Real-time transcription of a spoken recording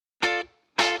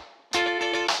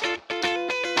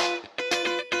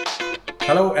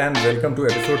Hello and welcome to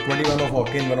episode 21 of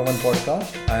Octane 101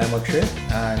 podcast. I am Akshay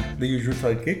and the usual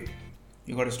sidekick.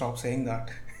 You got to stop saying that.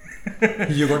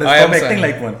 You gotta I stop am acting Simon.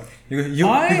 like one. You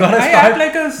I gotta act start.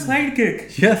 like a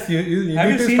sidekick. Yes, you Have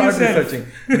need you to seen start yourself?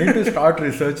 researching. You need to start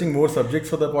researching more subjects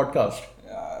for the podcast.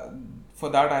 For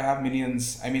that, I have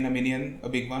minions. I mean, a minion, a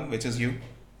big one, which is you.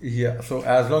 Yeah, so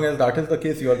as long as that is the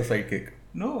case, you are the sidekick.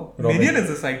 No, Robin. minion is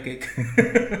a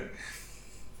sidekick.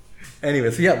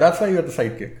 Anyway, so yeah, that's why you are the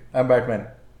sidekick. I'm Batman.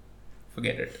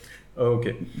 Forget it.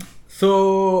 Okay.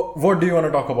 So, what do you want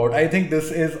to talk about? I think this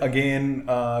is again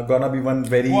gonna be one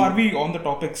very. Oh, are we on the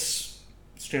topics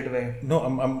straight away? No,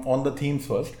 I'm on the themes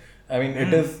first. I mean,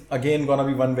 it is again gonna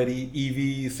be one very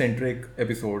EV centric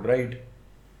episode, right?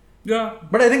 Yeah.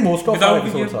 But I think most of our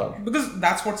episodes are. Because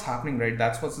that's what's happening, right?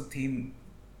 That's what's the theme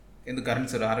in the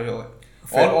current scenario.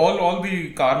 Fair. All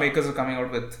the car makers are coming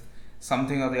out with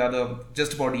something or the other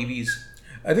just about EVs.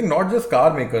 I think not just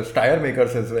car makers, tire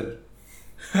makers as well.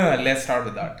 Let's start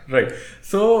with that. Right.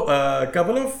 So, a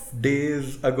couple of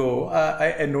days ago,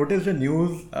 I noticed a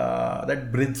news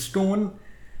that Bridgestone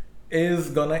is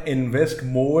gonna invest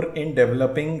more in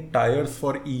developing tires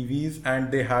for EVs,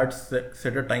 and they had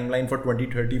set a timeline for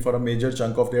 2030 for a major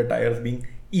chunk of their tires being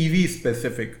EV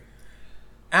specific.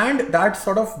 And that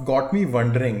sort of got me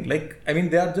wondering, like, I mean,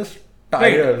 they are just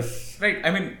tires. Right.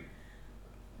 I mean,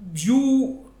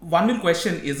 one will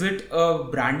question, is it a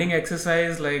branding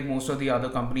exercise like most of the other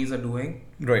companies are doing?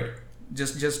 Right.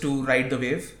 Just to ride the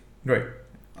wave, Right.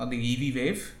 or the EV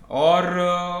wave? Or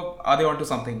are they onto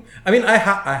something? I mean, I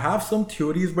have some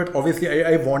theories, but obviously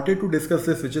I wanted to discuss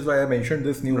this, which is why I mentioned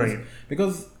this news. Right.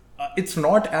 Because it's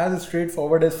not as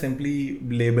straightforward as simply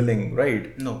labeling,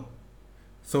 right? No.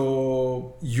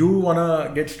 So, you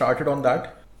wanna get started on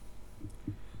that?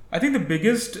 I think the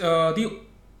biggest, the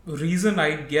reason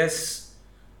I guess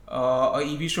a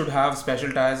EV should have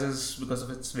special tires is because of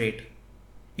its weight.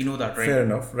 You know that, right? Fair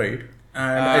enough, right?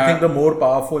 And I think the more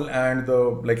powerful and the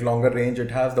longer range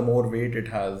it has, the more weight it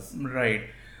has. Right.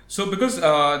 So because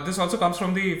this also comes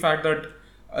from the fact that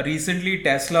recently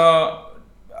Tesla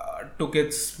took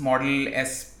its Model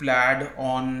S Plaid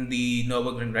on the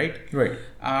Nürburgring, right? Right.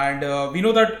 And we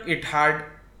know that it had,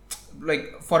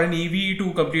 like, for an EV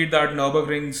to complete that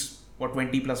Nürburgring's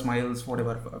 20 plus miles,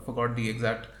 whatever, I forgot the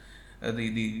exact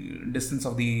the distance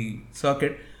of the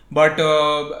circuit, but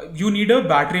you need a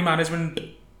battery management,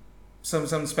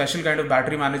 some special kind of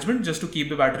battery management just to keep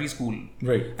the batteries cool.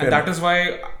 Right. And that is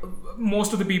why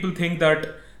most of the people think that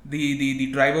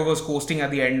the driver was coasting at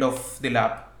the end of the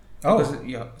lap. Oh. Because,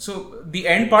 yeah. So the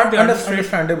end part, they understood.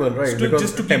 Understandable, right? to- Because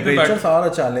just to keep the temperatures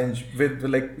are a challenge with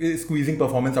squeezing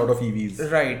performance out of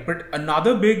EVs. Right, but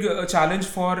another big challenge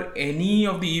for any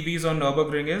of the EVs on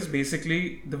Nürburgring is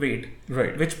basically the weight,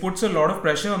 Right. which puts a lot of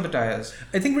pressure on the tires.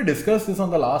 I think we discussed this on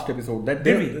the last episode. That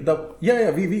Did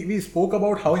we? we spoke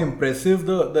about how impressive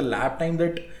the lap time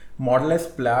that Model S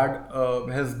Plaid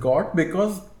has got,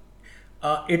 because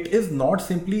it is not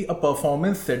simply a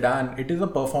performance sedan. It is a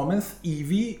performance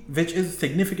EV which is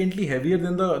significantly heavier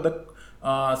than the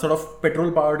sort of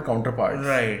petrol powered counterparts.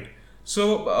 Right.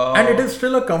 So And it is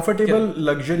still a comfortable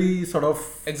luxury sort of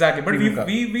exactly, but premium car.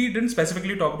 we didn't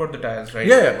specifically talk about the tires, right?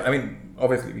 Yeah. I mean,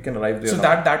 obviously we can arrive there. So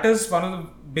now. that is one of the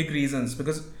big reasons,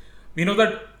 because we know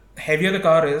that heavier the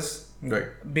car is, Right.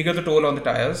 bigger the toll on the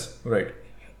tires. Right.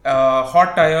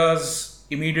 Hot tires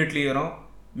immediately,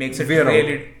 makes it Wear out.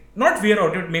 really not wear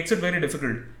out. It makes it very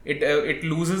difficult. It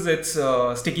loses its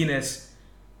stickiness.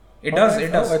 It does.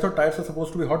 It does. I thought tires are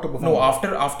supposed to be hot to perform. No,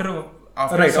 after a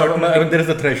Right. certain I mean, there is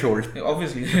a threshold.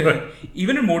 obviously,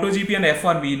 even in MotoGP and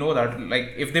F1, we know that, like,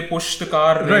 if they push the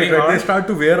car really Right. hard, They start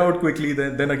to wear out quickly.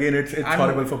 Then again, it's And-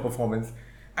 horrible for performance.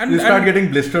 and- You start and-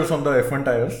 getting blisters on the F1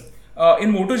 tires.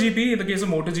 in MotoGP, in the case of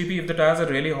MotoGP, if the tires are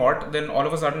really hot, then all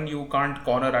of a sudden you can't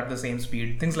corner at the same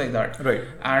speed. Things like that. Right.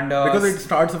 And Because it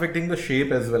starts affecting the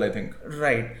shape as well, I think.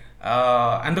 right,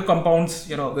 and the compounds,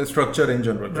 The structure in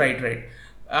general. Right.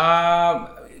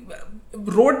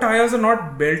 Road tires are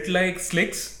not built like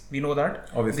slicks. We know that.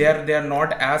 Obviously. They are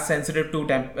not as sensitive to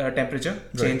temperature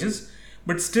changes.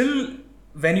 But still,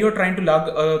 when you're trying to lug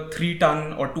a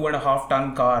 3-ton or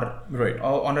 2.5-ton car Right.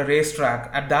 on a racetrack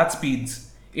at that speeds,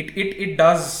 it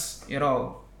does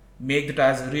make the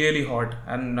tires really hot,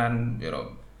 and I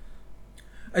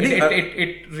think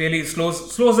it really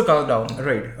slows the car down.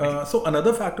 right. So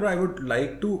another factor I would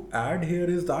like to add here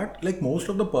is that, like, most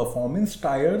of the performance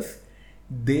tires,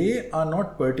 they are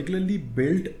not particularly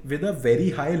built with a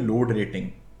very high load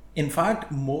rating. In fact,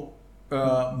 most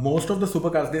of the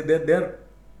supercars, they're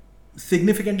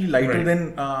significantly lighter Right.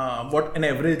 than what an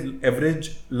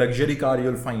average luxury car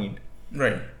you'll find.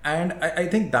 Right. And I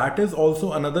think that is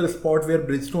also another spot where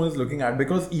Bridgestone is looking at,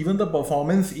 because even the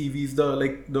performance EVs,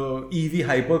 the EV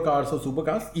hypercars or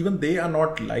supercars, even they are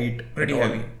not light. Pretty at all.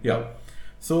 heavy. Yeah.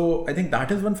 So I think that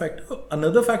is one factor.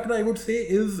 Another factor I would say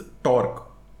is torque.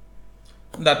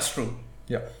 That's true.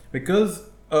 Yeah, because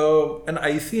an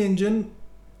IC engine,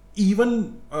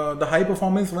 even the high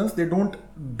performance ones, they don't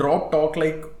drop torque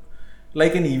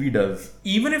like an EV does.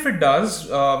 Even if it does,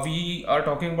 we are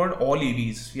talking about all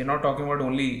EVs. We are not talking about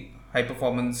only high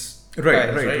performance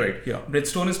Right, tires, right. Yeah.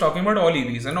 Bridgestone is talking about all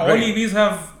EVs, and all Right. EVs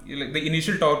have, like, the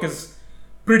initial torque is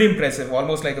pretty impressive,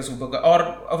 almost like a supercar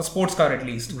or a sports car at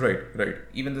least. Right, right.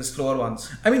 Even the slower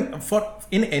ones. I mean,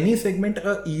 in any segment,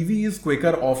 a EV is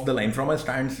quicker off the line. From a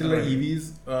standstill, Right. a EV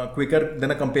is quicker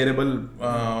than a comparable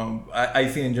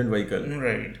IC engine vehicle.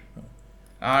 Right.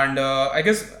 And I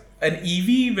guess an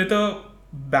EV with a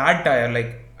bad tire,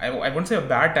 like I wouldn't say a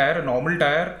bad tire, a normal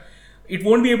tire, it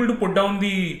won't be able to put down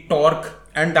the torque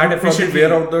And that that probably efficiently.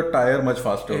 wear out the tire much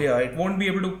faster. Yeah, it won't be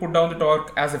able to put down the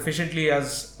torque as efficiently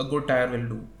as a good tire will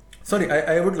do. Sorry,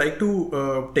 I would like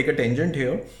to take a tangent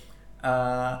here.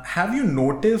 Have you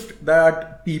noticed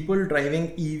that people driving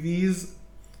EVs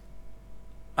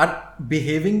are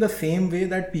behaving the same way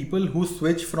that people who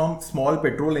switch from small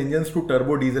petrol engines to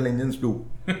turbo diesel engines do?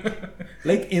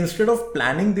 Like, instead of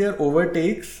planning their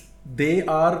overtakes, they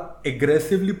are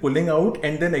aggressively pulling out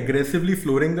and then aggressively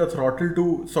flooring the throttle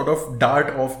to sort of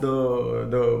dart off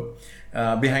the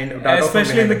behind. Dart off from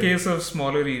Especially in the behind. case of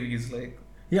smaller EVs, like.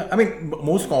 Yeah, I mean,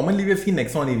 most commonly we have seen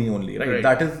Nexon EV only, right? Right.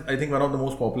 That is, I think, one of the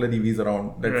most popular EVs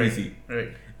around that we Right, see. right.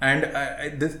 And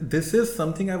this is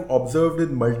something I've observed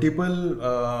with multiple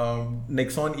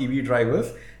Nexon EV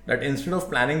drivers, that instead of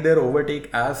planning their overtake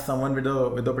as someone with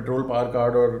a petrol power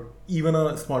card or even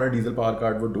a smaller diesel power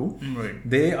card would do, Right.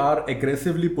 they are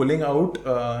aggressively pulling out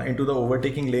into the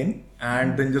overtaking lane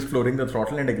and then just flooring the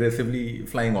throttle and aggressively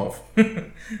flying off.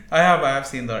 I have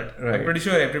seen that. I'm Right. pretty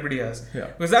sure everybody has. Yeah.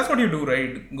 Because that's what you do,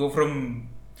 right? Go from.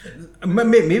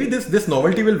 Maybe this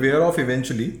novelty will wear off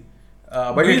eventually.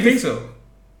 But Do you at think least- so?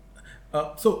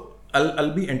 So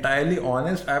I'll be entirely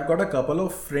honest. I've got a couple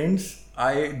of friends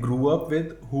I grew up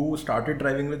with who started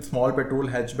driving with small petrol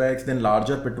hatchbacks, then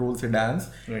larger petrol sedans,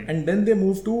 Right. and then they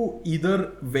moved to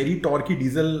either very torquey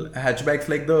diesel hatchbacks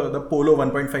like the Polo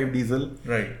 1.5 diesel,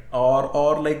 Right.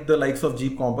 or like the likes of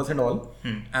Jeep Compass and all.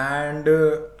 And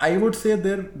I would say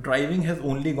their driving has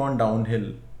only gone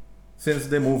downhill since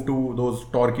they moved to those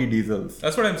torquey diesels.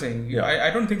 That's what I'm saying. Yeah. I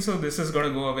don't think so. This is going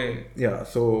to go away. Yeah,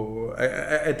 so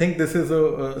I think this is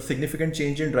a significant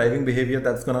change in driving behavior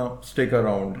that's gonna stick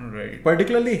around, Right.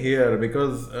 particularly here,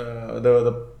 because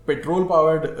the petrol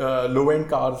powered low end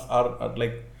cars are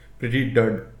like pretty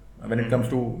dud when it comes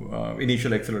to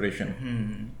initial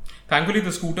acceleration. Thankfully,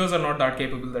 the scooters are not that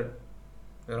capable that.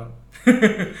 You know,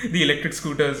 the electric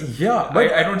scooters. Yeah,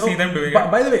 I don't see them doing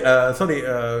it. By the way, sorry,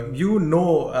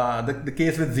 the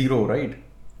case with Zero, right?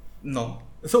 No.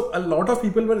 So a lot of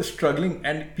people were struggling,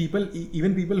 and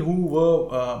even people who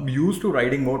were used to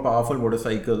riding more powerful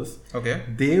motorcycles, Okay.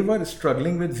 they were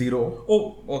struggling with Zero.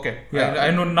 Oh, okay. Yeah.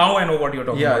 I know now. I know what you're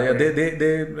talking Yeah, about.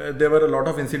 yeah. There were a lot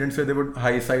of incidents where they would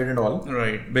high side and all,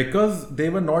 Right. because they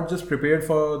were not just prepared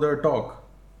for the torque.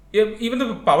 Yeah, even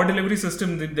the power delivery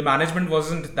system, the management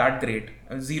wasn't that great.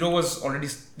 Zero was already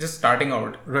just starting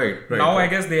out. Right. Now right. I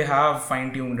guess they have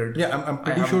fine tuned it. Yeah, I'm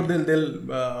pretty I sure haven't- they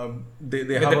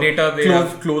With have the a data they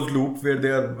closed loop where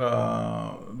they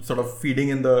are sort of feeding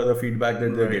in the feedback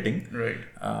that they're Right, getting.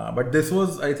 right. But this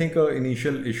was, I think, an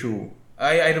initial issue.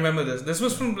 I remember this. This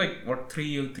was from like what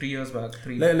 3 years back.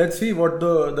 Let's see what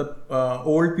the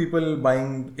old people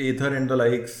buying Ather and the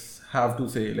likes have to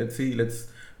say. Let's see.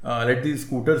 Let these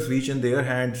scooters reach in their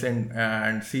hands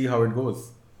and see how it goes.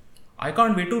 I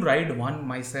can't wait to ride one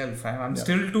myself. I'm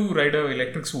still to ride an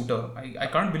electric scooter. I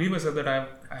can't believe myself that I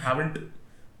haven't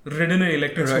ridden an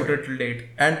electric Right. scooter till date.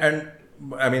 And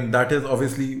I mean, that is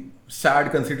obviously sad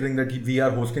considering that we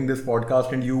are hosting this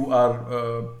podcast and you are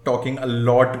talking a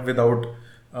lot without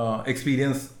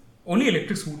experience. Only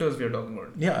electric scooters we are talking about.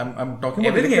 Yeah, I'm talking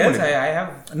about Everything else, electric I have.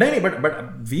 only. No, but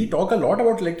we talk a lot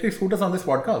about electric scooters on this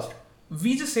podcast.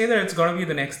 We just say that it's gonna be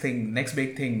the next thing, next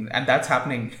big thing, and that's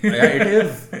happening. Yeah, it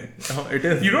is. It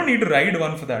is. You don't need to ride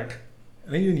one for that.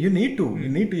 I mean, you need to. You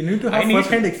need to I have need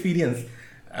first-hand to. experience.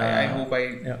 I hope I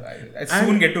And-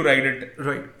 soon get to ride it.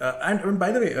 Right. And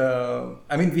by the way,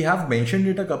 I mean, we have mentioned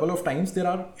it a couple of times. There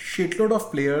are shitload of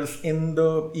players in the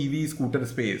EV scooter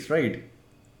space, right?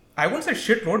 I won't say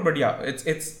shitload, but yeah, it's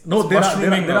No, it's there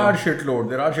mushrooming now. are shitload.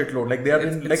 There are shitload. Like they are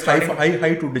It's- in it's like starting-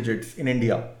 high 2 digits in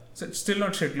India. So it's still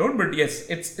not shitload, but yes,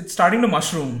 it's starting to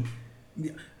mushroom.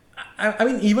 I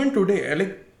mean, even today,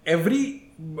 like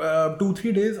every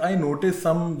 2-3 days I notice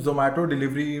some Zomato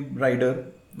delivery rider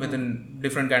with a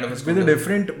different kind of a scooter. with a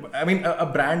different, I mean, a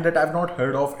brand that I've not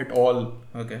heard of at all.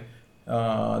 Okay.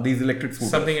 These electric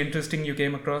scooters. Something interesting you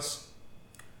came across?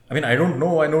 I mean, I don't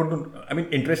know. I mean,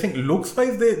 interesting. Looks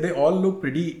wise, they all look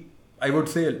pretty, I would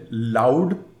say,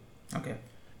 loud. Okay.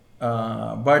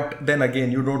 But then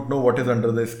again, you don't know what is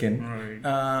under the skin. Right.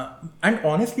 And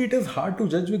honestly, it is hard to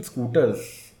judge with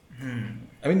scooters.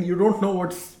 I mean, you don't know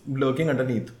what's lurking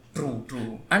underneath.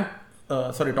 True. And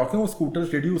sorry, talking about scooters,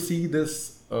 did you see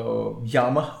this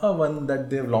Yamaha one that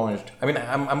they've launched? I mean,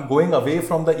 I'm going away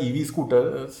from the EV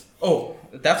scooters. Oh,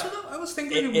 that's what I was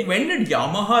thinking. When did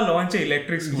Yamaha launch an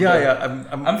electric scooter? Yeah.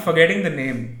 I'm forgetting the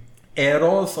name.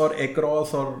 Aeros or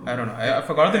Acros or... I don't know. I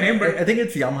forgot the name, but... I think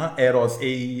it's Yamaha Aeros,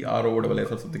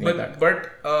 AEROSS or something like that.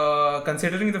 But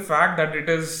considering the fact that it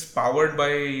is powered by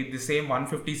the same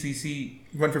 150cc...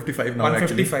 155 now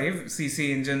 155cc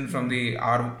engine from the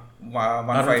R15.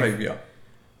 R15, yeah.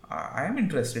 I am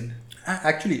interested.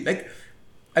 Actually, like...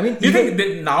 I mean... Do you think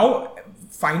that now...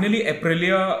 Finally,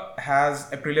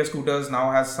 Aprilia scooters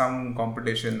now has some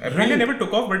competition. Aprilia never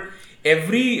took off, but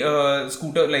every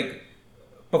scooter, like...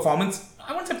 I won't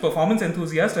say performance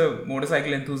enthusiast, a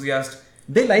motorcycle enthusiast.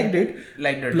 They liked it.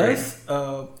 Plus,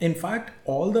 in fact,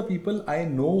 all the people I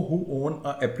know who own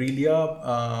a Aprilia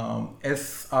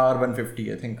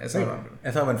SR150, I think.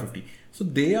 SR150. So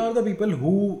they are the people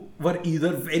who were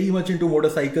either very much into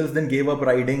motorcycles, then gave up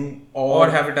riding, or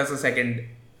have it as a second.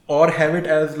 Or have it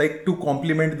as like to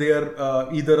complement their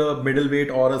either a middleweight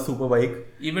or a super bike.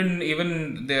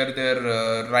 Even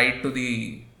their ride to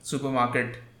the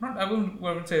supermarket. I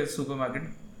wouldn't say a supermarket,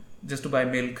 just to buy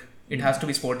milk. It has to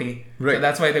be sporty. Right. So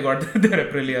that's why they got their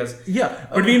Aprilias. Yeah.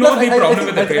 But we know the problem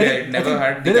with Aprilia. It never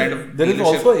had the kind of... There is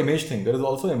also image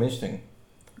thing.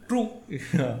 True.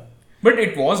 Yeah. But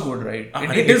it was good, right?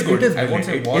 It is good. I won't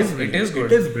say was. It is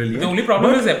good. It is brilliant. The only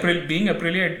problem is being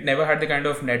Aprilia, it never had the kind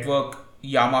of network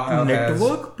Yamaha has.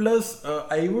 Plus,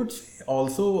 I would say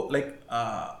also like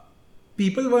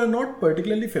people were not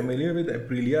particularly familiar with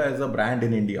Aprilia as a brand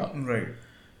in India. Right.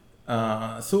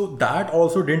 So that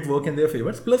also didn't work in their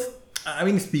favors. Plus, I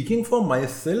mean, speaking for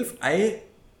myself, I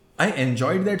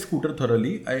enjoyed that scooter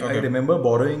thoroughly. I remember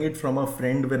borrowing it from a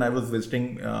friend when I was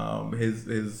visiting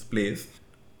his place.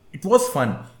 It was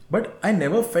fun, but I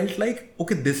never felt like,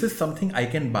 okay, this is something I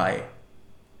can buy.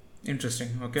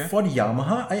 Interesting. Okay. For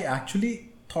Yamaha, I actually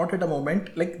thought at a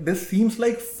moment, like, this seems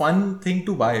like fun thing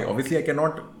to buy. Obviously, I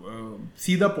cannot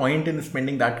see the point in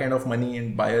spending that kind of money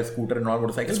and buy a scooter and not a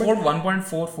motorcycle. It's about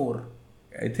 1.44.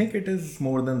 I think it is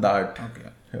more than that. Okay.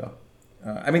 Yeah.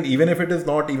 I mean, even if it is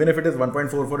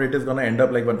 1.44, it is going to end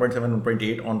up like 1.7,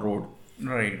 1.8 on road.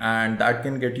 Right. And that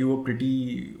can get you a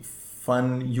pretty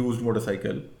fun used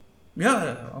motorcycle.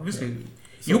 Yeah, obviously. Yeah.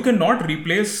 So you cannot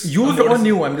replace... Used or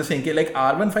new, I'm just saying. Like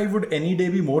R15 would any day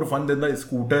be more fun than the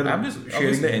scooter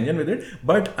sharing the engine with it.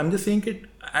 But I'm just saying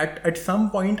at some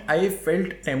point, I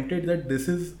felt tempted that this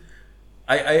is...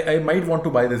 I might want to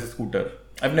buy this scooter.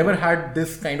 I've never had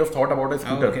this kind of thought about a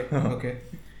scooter. Okay.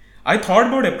 I thought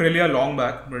about Aprilia long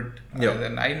back, but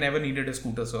then I never needed a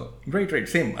scooter, so... Right.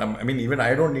 Same. I mean, even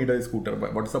I don't need a scooter.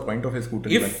 But what's the point of a scooter?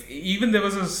 If even there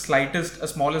was a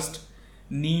smallest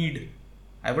need,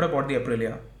 I would have bought the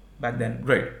Aprilia back then.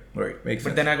 Right. Makes sense.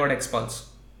 But then I got Xpulse.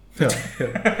 It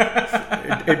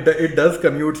does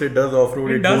commutes, it does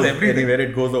off-road, it does goes everything. Anywhere,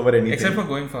 it goes over anything. Except for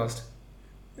going fast.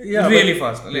 Yeah. Really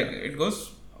fast. Like, it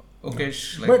goes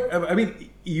okay-ish. Like, but, I mean,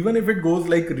 even if it goes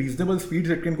like reasonable speeds,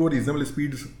 it can go reasonable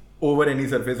speeds over any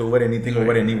surface, over anything,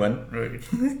 over anyone. Right.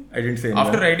 I didn't say anyone.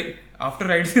 After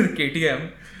riding the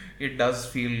KTM, it does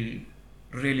feel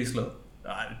really slow.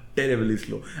 Terribly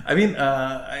slow. I mean,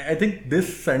 I think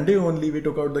this Sunday only we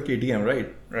took out the KTM,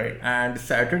 right? Right. And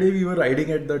Saturday we were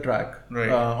riding at the track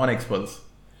on Xpulse.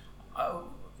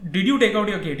 Did you take out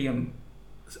your KTM?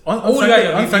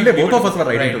 On Sunday, both of us were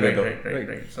riding together.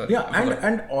 Right. Sorry, yeah,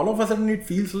 and all of a sudden it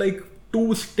feels like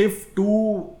too stiff,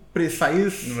 too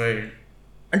precise. Right.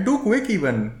 And too quick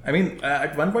even. I mean,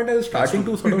 at one point I was starting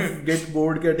to sort of get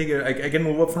bored. I can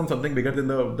move up from something bigger than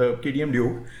the KTM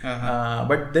Duke.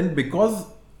 But then because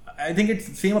I think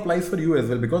it's same applies for you as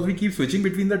well. Because we keep switching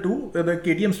between the two, the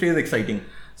KTM stays exciting.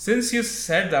 Since you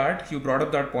said that, you brought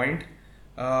up that point.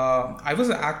 I was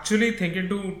actually thinking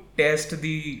to test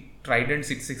the Trident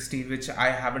 660, which I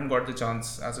haven't got the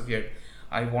chance as of yet.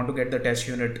 I want to get the test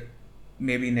unit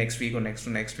maybe next week or next to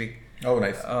next week. Oh,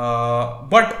 nice.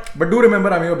 But do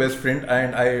remember, I'm your best friend,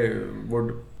 and I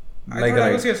would like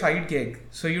I was your sidekick,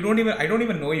 so I don't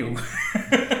even know you.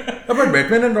 But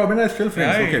Batman and Robin are still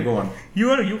friends. Okay, go on.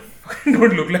 You fucking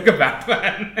don't look like a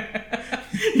Batman.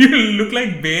 You look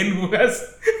like Bane who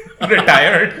has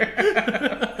retired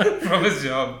from his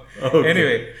job. Okay.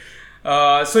 Anyway,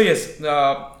 so yes,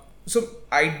 so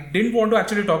I didn't want to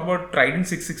actually talk about Trident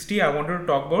 660. I wanted to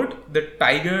talk about the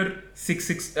Tiger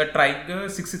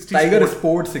 660. Tiger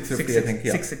Sport 650, I think.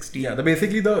 Yeah. 660. Yeah,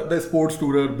 basically the sports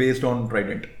tourer based on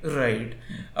Trident. Right.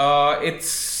 It's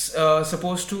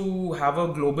supposed to have a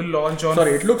global launch on.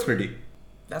 Sorry, it looks pretty.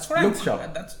 That's what Looks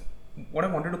sharp. That's what I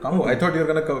wanted to come. Oh, to. I thought you were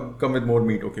gonna come with more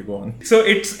meat. Okay, go on. So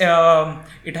it's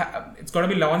going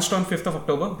to be launched on 5th of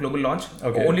October, global launch.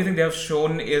 Okay. The only thing they have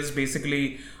shown is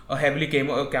basically a heavily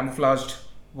camouflaged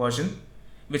version,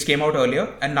 which came out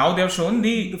earlier, and now they have shown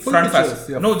the full front pictures,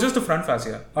 fascia. yeah. No, just the front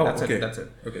fascia. Oh, That's okay. it. That's it.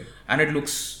 Okay. And it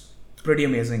looks pretty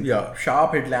amazing. Yeah,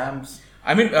 sharp headlamps.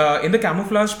 I mean, in the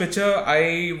camouflage picture,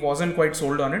 I wasn't quite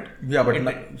sold on it. Yeah, but It-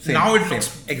 now it same.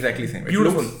 looks exactly same.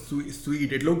 beautiful. It looks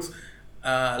sweet. It looks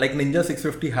like Ninja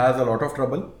 650 has a lot of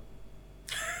trouble.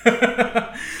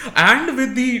 And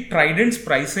with the Trident's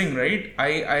pricing, right?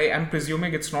 I am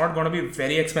presuming it's not going to be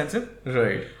very expensive.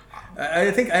 Right.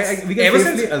 I think we can Ever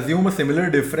safely since- assume a similar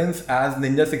difference as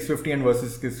Ninja 650 and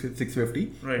versus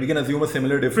 650. Right. We can assume a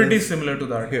similar difference Pretty similar to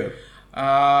that. here.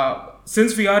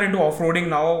 Since we are into off-roading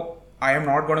now, I am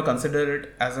not going to consider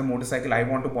it as a motorcycle I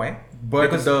want to buy. But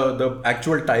because the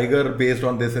actual Tiger based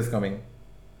on this is coming.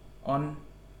 on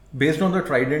Based on the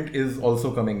Trident is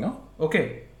also coming now.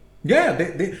 okay, Yeah,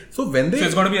 they so when they so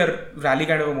it's going to be a rally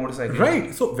kind of a motorcycle,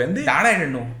 right. So when they That I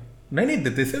didn't know. No,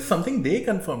 this is something they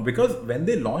confirmed because when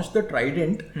they launched the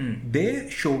Trident, they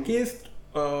showcased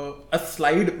a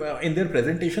slide in their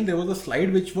presentation. There was a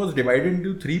slide which was divided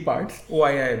into 3 parts. Oh,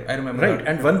 I remember. Right, that.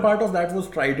 and one part of that was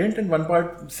Trident, and one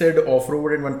part said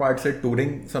off-road, and one part said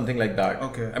touring, something like that.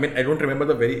 Okay. I mean, I don't remember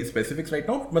the very specifics right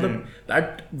now, but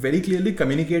that very clearly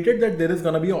communicated that there is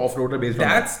going to be an off-roader based on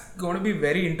that. That's going to be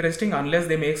very interesting unless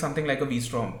they make something like a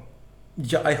V-Strom.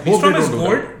 Yeah, I hope V-Strom they is don't do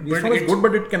good, that. but V-Strom is it's- good,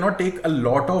 but it cannot take a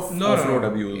lot of off-road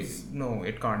abuse. No,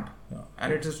 it can't.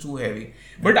 And it's just too heavy.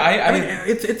 But I mean,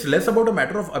 it's less about a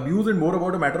matter of abuse and more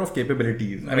about a matter of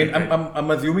capabilities. I mean, Right. I'm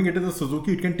assuming it is a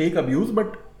Suzuki. It can take abuse,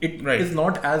 but it Right. is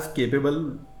not as capable.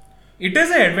 it is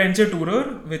an adventure tourer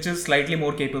which is slightly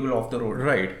more capable off the road.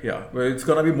 Right. Yeah. Well, it's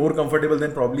gonna be more comfortable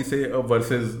than probably say a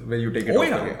Versus where you take it. Oh off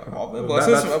yeah, the road. yeah.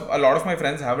 Versus a lot of my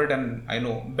friends have it, and I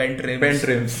know bent rims. Bent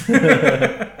rims.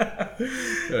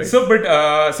 Right. So,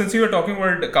 but since you were talking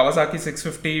about Kawasaki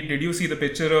 650, did you see the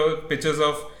pictures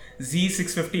of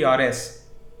Z650 RS?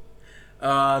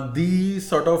 The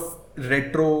sort of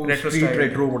retro street style.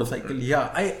 retro motorcycle.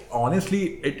 Yeah. I honestly,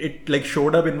 it like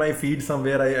showed up in my feed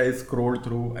somewhere. I scrolled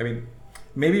through. I mean,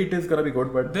 maybe it is gonna be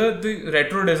good, but The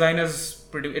retro design is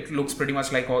pretty. It looks pretty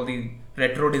much like all the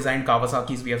retro designed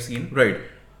Kawasaki's we have seen. right.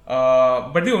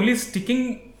 But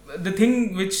the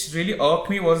thing which really irked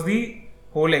me was the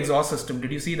whole exhaust system.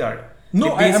 Did you see that?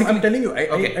 No, It I'm telling you,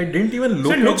 Okay. I didn't even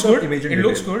look So it looks at the good. image in It detail.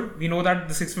 looks good. We know that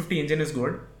the 650 engine is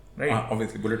good, right?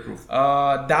 Obviously, bulletproof.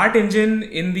 That engine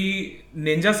in the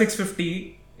Ninja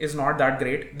 650 is not that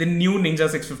great. The new Ninja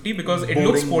 650 because it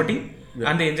looks Boring. sporty Yeah.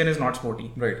 and the engine is not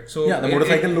sporty. Right. So yeah, the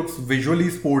motorcycle looks visually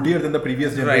sportier than the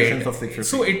previous generations of 650.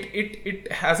 So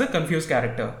it has a confused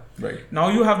character. Right. Now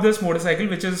you have this motorcycle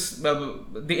which is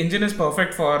the engine is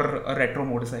perfect for a retro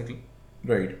motorcycle,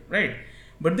 Right. right?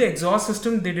 But the exhaust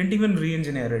system they didn't even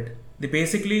re-engineer it. They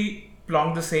basically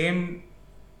plonked the same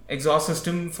exhaust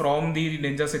system from the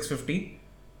Ninja 650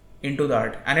 into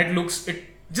that, and it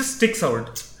just sticks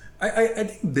out. I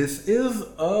think this is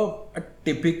a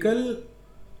typical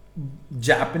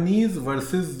Japanese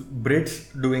versus Brits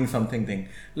doing something thing.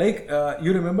 Like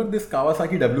you remember this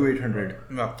Kawasaki W800,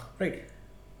 Yeah. right?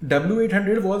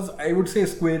 W800 was, I would say,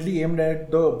 squarely aimed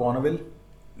at the Bonneville.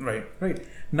 Right. Right.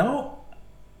 Now,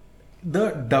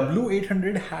 the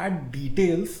W800 had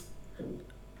details.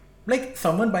 Like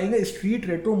someone buying a street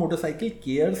retro motorcycle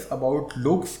cares about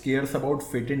looks, cares about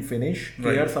fit and finish,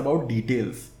 Right. cares about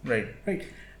details. Right. Right.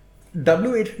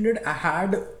 W800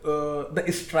 had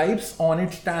the stripes on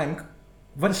its tank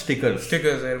were stickers.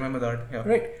 Stickers, I remember that. Yeah.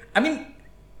 Right. I mean,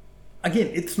 again,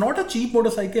 it's not a cheap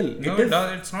motorcycle. No,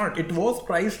 it's not. It was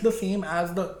priced the same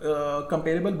as the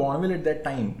comparable Bonneville at that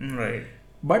time. Right.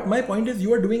 But my point is,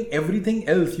 you are doing everything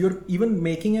else. You're even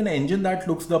making an engine that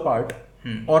looks the part,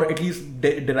 or at least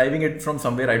deriving it from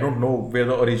somewhere. I don't know where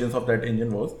the origins of that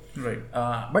engine was. Right.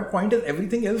 But point is,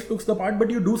 everything else looks the part. But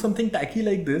you do something tacky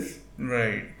like this,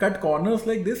 Right. cut corners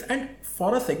like this, and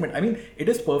for a segment, I mean, it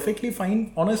is perfectly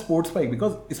fine on a sports bike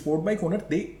because sport bike owners,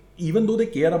 they, even though they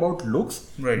care about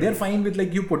looks, Right. they're fine with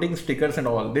like you putting stickers and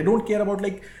all. They don't care about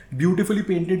like beautifully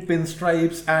painted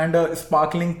pinstripes and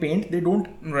sparkling paint. They don't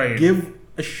Right. give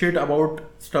a shit about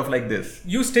stuff like this.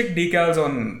 You stick decals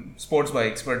on sports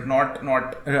bikes, but not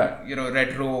Right.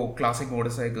 retro classic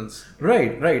motorcycles.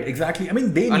 Right, exactly. I mean,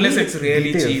 Unless need it's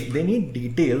really details. cheap. They need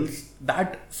details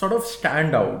that sort of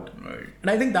stand out. Right.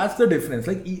 And I think that's the difference.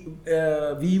 Like,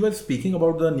 we were speaking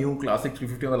about the new Classic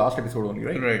 350 on the last episode only,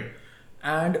 right? Right.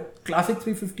 And Classic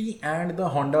 350 and the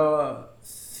Honda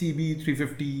CB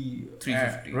 350.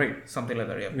 350. Right. Something like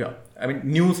that, yeah. Yeah. I mean,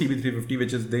 new CB 350,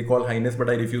 which is they call Highness, but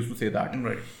I refuse to say that.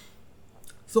 Right.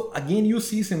 So again, you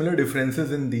see similar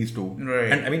differences in these two.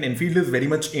 Right. And I mean, Enfield is very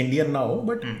much Indian now,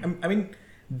 but I mean,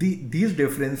 these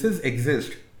differences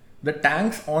exist. The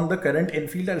tanks on the current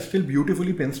Enfield are still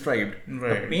beautifully pinstriped.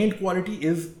 Right. The paint quality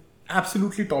is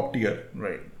absolutely top tier.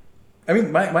 Right. I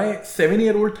mean, my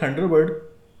 7-year-old Thunderbird,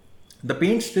 the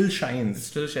paint still shines.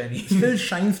 Still shiny. Still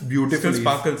shines beautifully. Still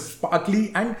sparkles.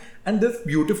 Sparkly, and this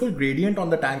beautiful gradient on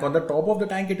the tank. On the top of the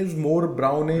tank, it is more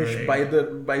brownish. Right.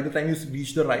 By the time you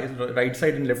reach the right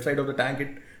side and left side of the tank, it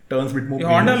turns a bit more. The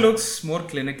Honda greenish. looks more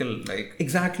clinical, like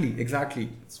Exactly.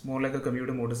 it's more like a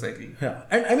commuter motorcycle. Yeah,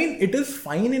 and I mean, it is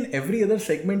fine in every other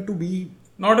segment to be,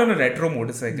 Not on a retro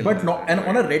motorcycle. but not. And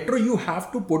on a retro, you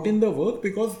have to put in the work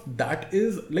because that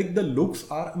is like the looks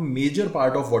are a major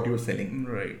part of what you're selling.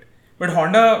 Right. But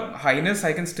Honda Highness,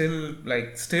 I can still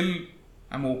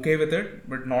I'm okay with it,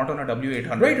 but not on a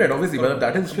W800. Right. Obviously, For but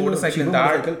that is a still motorcycle a in cheaper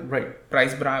that motorcycle. Right.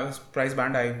 price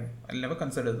band. I'll never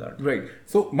consider that. Right.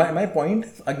 So my point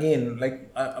is, again,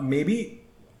 like maybe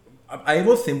I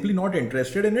was simply not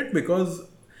interested in it because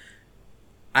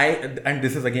and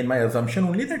this is again my assumption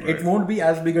only, that it won't be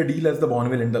as big a deal as the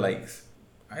Bonneville and the likes.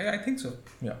 I think so.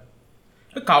 Yeah.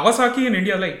 The Kawasaki in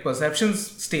India, like perceptions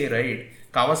stay, right.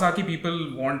 Kawasaki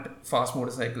people want fast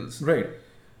motorcycles. Right.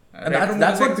 And Retro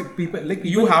that's what motorcycles, people like.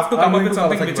 you have to are come up going with to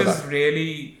something Kawasaki which for is that.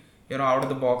 really, out of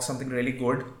the box, something really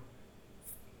good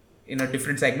in a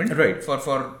different segment. Right. For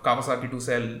Kawasaki to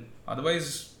sell.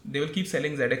 Otherwise, they will keep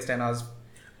selling ZX10Rs.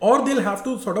 Or they'll have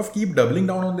to sort of keep doubling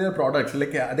down on their products.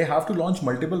 Like they have to launch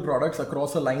multiple products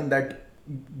across a line that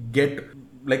get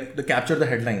like they capture the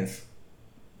headlines.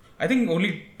 I think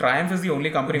only Triumph is the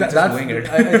only company which is doing it.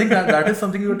 I think that is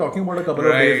something we were talking about a couple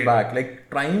of days Right. back.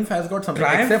 Like Triumph has got something,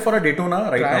 Triumph- except for a Daytona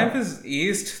right Triumph now. has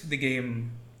aced the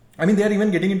game. I mean, they are even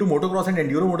getting into motocross and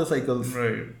enduro motorcycles.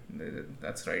 Right.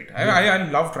 That's right. I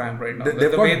love Triumph right now. They've the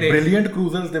got way brilliant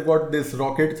cruisers. They've got this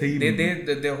rocket theme.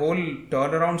 the whole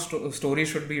turnaround story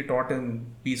should be taught in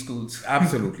B schools.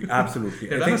 Absolutely. They've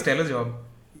I done a think, stellar job.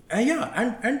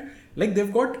 yeah, and like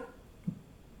they've got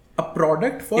a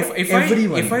product for If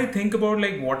everyone. I think about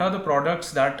like what are the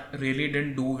products that really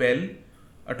didn't do well,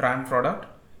 a Triumph product,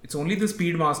 it's only the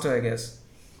Speedmaster, I guess.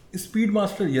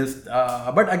 Speedmaster, yes,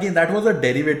 but again, that was a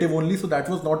derivative only, so that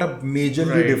was not a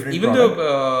majorly Right. different Even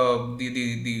product.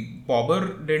 the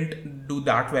Bobber didn't do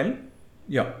that well.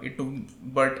 Yeah.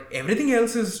 But everything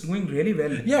else is doing really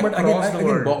well. Yeah, but across the again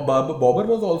world. Bobber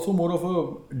was also more of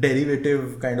a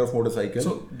derivative kind of motorcycle.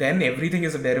 So then everything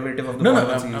is a derivative of the no,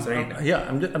 Bobber series, right? yeah,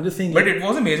 I'm just saying. But it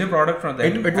was a major product from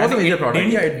them. It was a major product.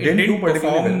 Yeah, it didn't do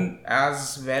particularly perform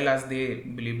as well as they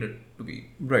believed it to be.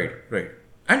 right,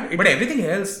 and But everything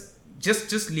else,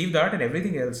 just leave that and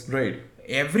everything else. right.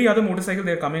 Every other motorcycle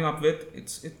they're coming up with,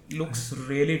 it looks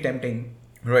really tempting.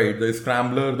 Right, the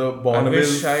Scrambler, the I Bonneville.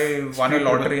 wish I won a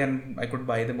lottery and I could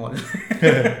buy them all.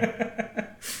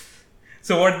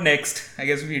 So what next? I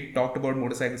guess we talked about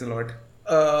motorcycles a lot.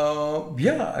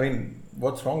 Yeah, I mean,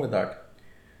 what's wrong with that?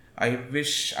 I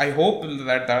hope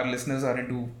that our listeners are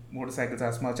into motorcycles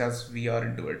as much as we are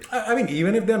into it. I mean,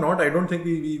 even if they're not, I don't think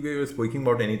we were speaking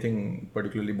about anything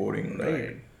particularly boring,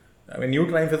 right? I mean, new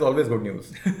Triumph is always good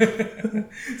news.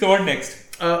 So what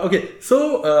next? Okay,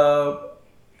 so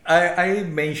I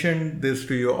mentioned this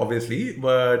to you obviously,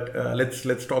 but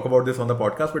let's talk about this on the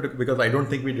podcast because I don't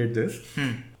think we did this.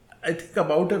 I think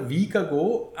about a week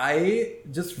ago, I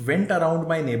just went around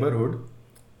my neighborhood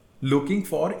looking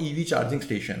for EV charging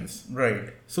stations.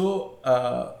 Right. So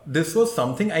this was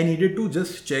something I needed to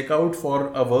just check out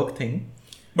for a work thing.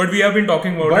 But we have been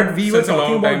talking about it since a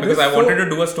long time because I wanted to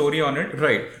do a story on it.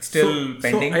 Right. Still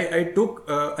pending. So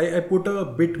I put a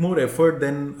bit more effort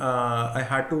than I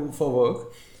had to for work.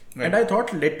 Right. And I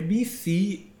thought, let me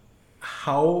see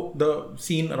how the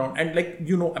scene around, and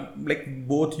like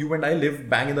both you and I live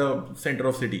bang in the center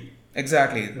of city.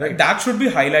 Exactly. Right. That should be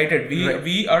highlighted. Right.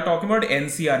 We are talking about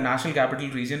NCR, National Capital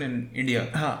Region in India.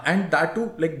 And that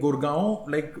too, like Gurgaon,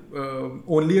 like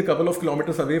only a couple of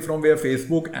kilometers away from where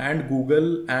Facebook and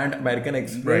Google and American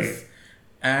Express Right.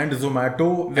 and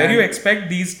Zomato. Where and, you expect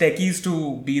these techies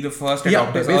to be the first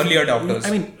adopters, basically, early adopters.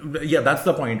 I mean, yeah, that's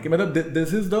the point.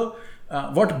 This is the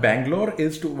what Bengaluru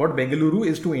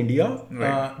is to India,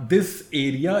 this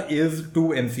area is to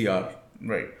NCR.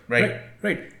 Right.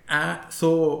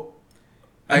 So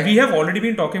we have already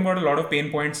been talking about a lot of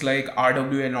pain points like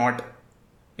RWA not,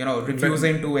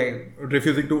 refusing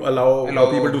to allow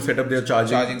people to set up their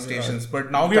charging stations.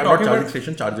 But now we are talking about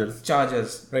station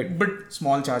chargers. Right. But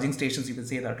small charging stations, you can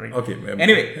say that, right? Okay.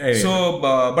 Anyway. So,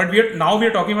 but we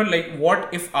are talking about like, what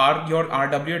if your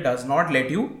RWA does not let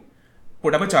you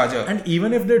put up a charger? And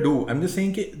even if they do, I'm just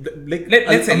saying,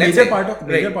 let's say major part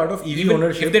of EV even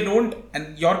ownership. If they don't,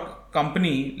 and your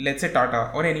company, let's say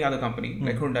Tata or any other company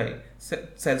like Hyundai,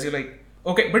 sells you like,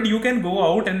 okay, but you can go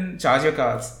out and charge your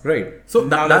cars. Right. So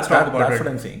that's it. what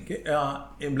I'm saying.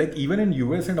 Like even in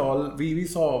US and all, we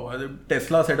saw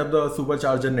Tesla set up the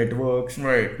supercharger networks.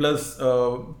 Right. Plus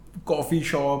coffee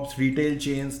shops, retail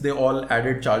chains, they all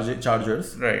added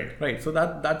chargers. Right. So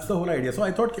that's the whole idea. So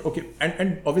I thought, okay,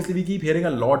 and obviously we keep hearing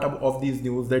a lot of these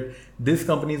news that this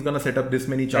company is going to set up this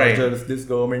many chargers. Right. This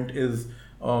government is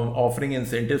offering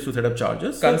incentives to set up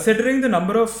chargers. Considering the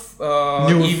number of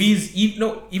EVs,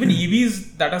 even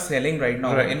EVs that are selling right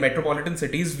now in metropolitan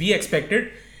cities, we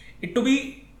expected it to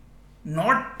be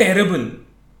not terrible.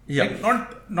 Yeah.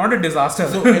 Like not a disaster.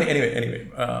 So anyway,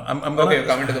 I'm gonna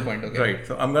coming to the point. Okay. Right.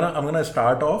 So I'm gonna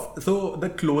start off. So the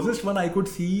closest one I could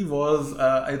see was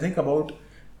I think about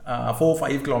 4 or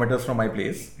 5 kilometers from my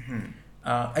place.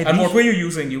 And what were you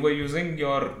using? You were using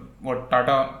your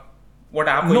Tata. What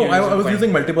app were you using? I was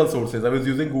using multiple sources. I was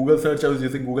using Google Search, I was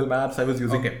using Google Maps, I was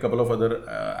using a couple of other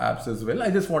apps as well. I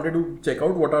just wanted to check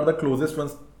out what are the closest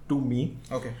ones to me.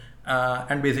 Okay.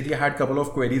 And basically I had a couple of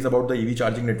queries about the EV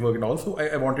charging network and also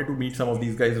I wanted to meet some of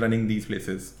these guys running these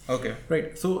places. Okay.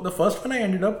 Right. So the first one I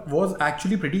ended up was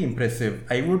actually pretty impressive.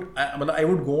 I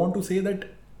would go on to say that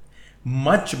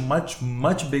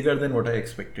much bigger than what I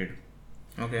expected.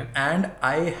 Okay. And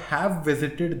I have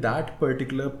visited that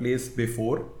particular place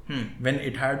before when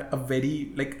it had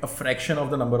a fraction of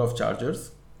the number of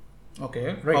chargers.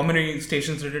 Okay. Right. How many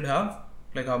stations did it have?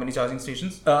 Like how many charging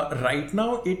stations? Right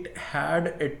now it had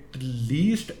at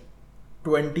least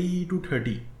 20 to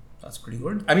 30. That's pretty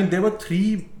good. I mean, there were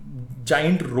 3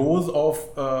 giant rows of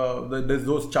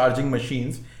those charging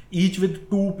machines, each with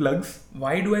 2 plugs.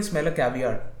 Why do I smell a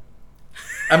caviar?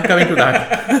 I'm coming to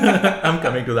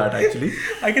that. Actually.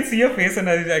 I can see your face and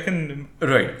I can...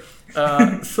 Right.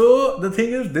 So the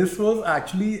thing is, this was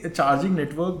actually a charging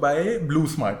network by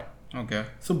BlueSmart. Okay.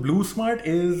 So BlueSmart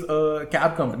is a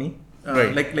cab company.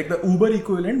 Right. Like the Uber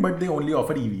equivalent, but they only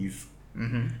offer EVs.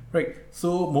 Mm-hmm. Right.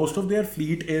 So most of their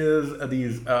fleet is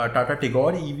these Tata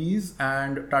Tigor EVs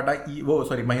and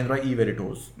Mahindra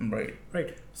e-Veritos.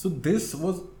 Right. So this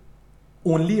was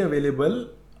only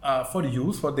available for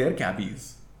use for their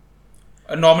cabbies.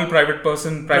 A normal private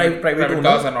person, private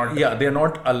cars are not. Yeah, they are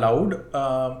not allowed.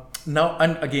 Now,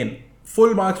 and again,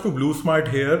 full marks to BlueSmart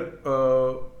here.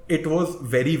 It was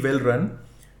very well run.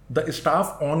 The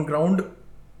staff on ground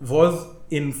was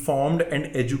informed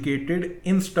and educated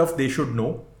in stuff they should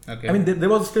know. Okay. I mean, there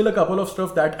was still a couple of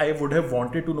stuff that I would have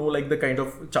wanted to know, like the kind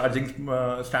of charging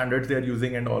standards they are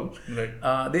using and all.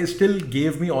 Right. They still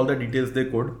gave me all the details they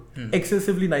could.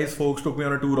 Excessively nice folks took me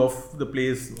on a tour of the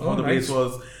place, how the place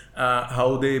was,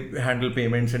 how they handle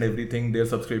payments and everything, their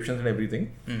subscriptions and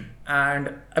everything.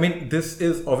 And I mean, this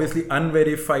is obviously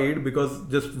unverified because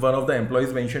just one of the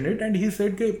employees mentioned it, and he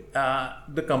said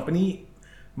the company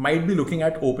might be looking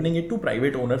at opening it to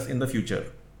private owners in the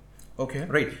future. Okay.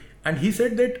 Right. And he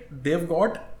said that they've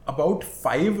got about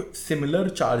 5 similar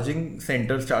charging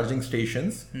centers, charging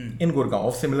stations in Gurgaon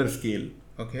of similar scale.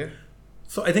 Okay.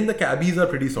 So I think the cabbies are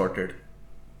pretty sorted.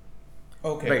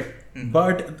 Okay. Right.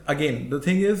 But again, the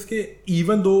thing is,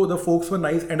 even though the folks were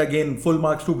nice, and again, full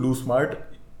marks to BlueSmart,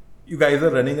 you guys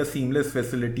are running a seamless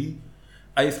facility.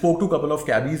 I spoke to a couple of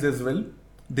cabbies as well.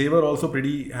 They were also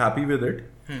pretty happy with it.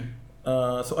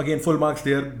 So again, full marks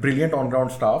there, brilliant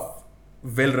on-ground staff,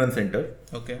 well-run center.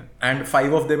 Okay. And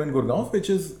 5 of them in Gurgaon, which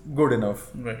is good enough.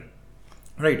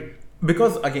 Right.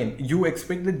 Because again, you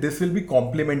expect that this will be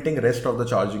complementing rest of the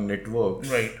charging networks.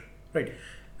 Right.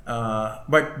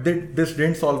 But this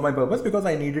didn't solve my purpose because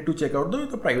I needed to check out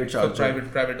the private charger. So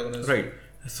private owners. Right.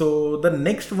 So the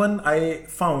next one I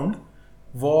found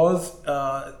was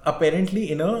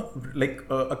apparently in a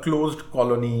closed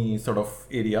colony sort of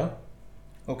area.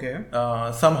 Okay.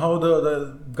 Somehow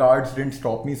the guards didn't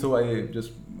stop me, so I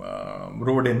just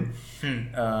rode in.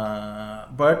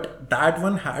 But that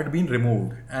one had been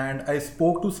removed, and I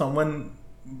spoke to someone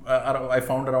I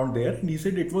found around there, and he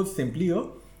said it was simply a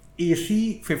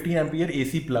AC 15 ampere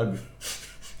AC plug.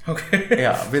 Okay.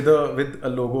 Yeah, with a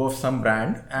logo of some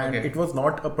brand, and Okay. it was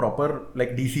not a proper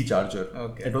like DC charger.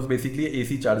 Okay. It was basically a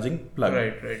AC charging plug,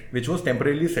 Right. which was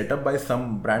temporarily set up by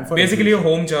some brand for Basically, a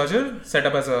installation. home charger set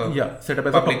up as a Set up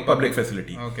as public- a public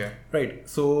facility. Okay. Right.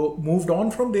 So moved on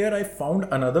from there, I found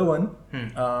another one,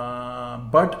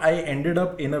 but I ended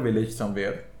up in a village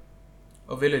somewhere.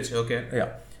 A village. Okay. Yeah.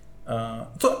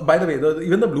 So by the way,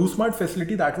 even the Blue Smart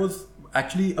facility, that was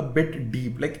actually a bit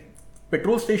deep. Like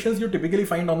petrol stations you typically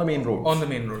find on the main road. On the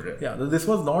main road. Right? Yeah, this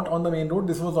was not on the main road.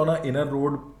 This was on an inner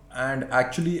road, and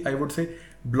actually, I would say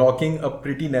blocking a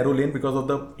pretty narrow lane because of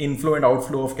the inflow and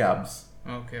outflow of cabs.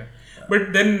 Okay.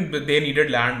 But then they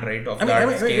needed land, right? Of I that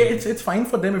mean, scale. it's fine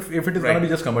for them if it is Right. going to be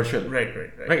just commercial. Right.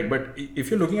 Right, but if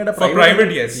you're looking at a For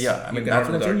private, yes. Yeah, I You mean, cannot that's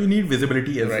do what I'm saying. that. You need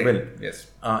visibility as Right. well, Yes.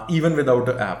 even without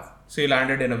an app. So you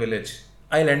landed in a village.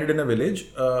 I landed in a village.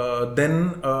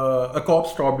 Then a cop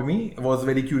stopped me. Was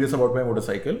very curious about my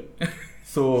motorcycle,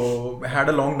 so had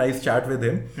a long, nice chat with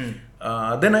him.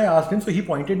 Then I asked him. So he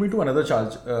pointed me to another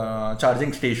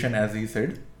charging station, as he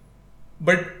said.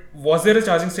 But was there a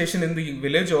charging station in the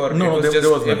village, or No, it was there just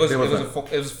was none. There was none.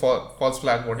 it was false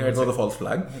flag? What you It would was a say. false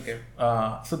flag. Okay.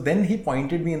 So then he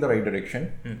pointed me in the right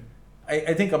direction.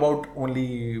 I think about only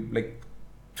like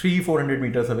 300-400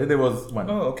 meters away there was one.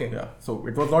 Oh, okay. Yeah. So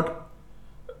it was not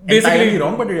Basically entirely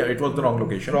wrong, but yeah, it was the wrong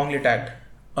location. Wrongly tagged.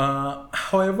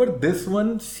 However, this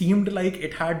one seemed like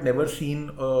it had never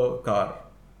seen a car.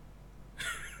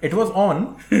 It was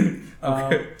on,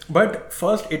 but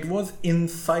first it was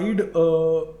inside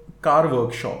a car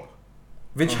workshop,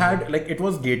 which had like it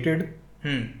was gated.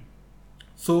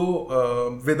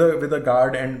 So with a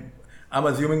guard, and I'm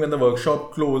assuming when the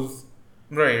workshop closed,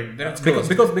 Right. Then it's because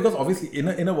closed. because obviously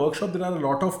in a workshop there are a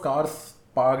lot of cars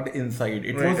parked inside.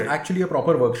 It was Right. actually a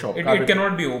proper workshop. It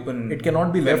cannot be open. It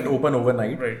cannot be left open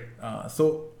overnight. Right. So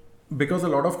because a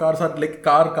lot of cars are like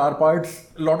car parts,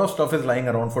 a lot of stuff is lying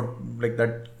around for like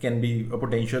that can be a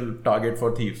potential target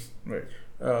for thieves. Right.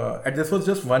 And this was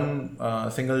just one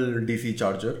single DC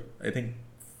charger. I think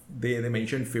they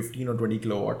mentioned 15 or 20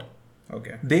 kilowatt.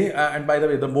 Okay. They and by the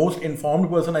way, the most informed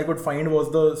person I could find was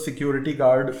the security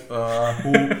guard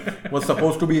who was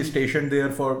supposed to be stationed there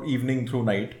for evening through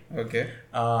night. Okay.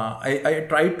 I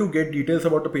tried to get details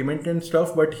about the payment and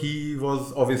stuff, but he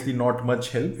was obviously not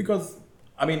much help because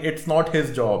I mean it's not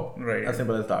his job. Right. As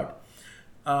simple as that.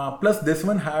 Plus, this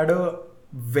one had a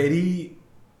very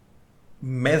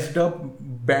messed up,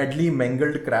 badly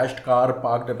mangled, crashed car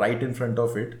parked right in front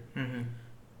of it,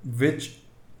 which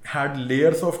had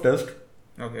layers of dust.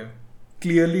 Okay.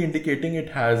 Clearly indicating it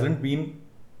hasn't been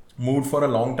moved for a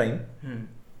long time.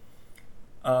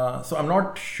 So I'm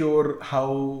not sure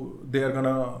how they are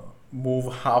gonna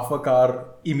move half a car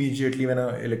immediately when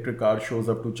an electric car shows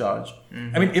up to charge.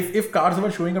 I mean, if cars were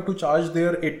showing up to charge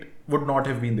there, it would not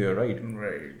have been there, right?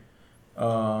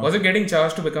 Right. Was it getting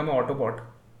charged to become an Autobot?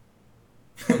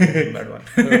 Bad one.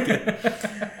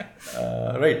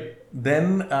 Right.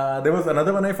 Then there was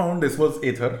another one I found. This was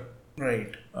Ather.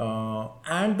 Right.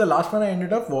 And the last one I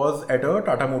ended up was at a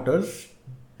Tata Motors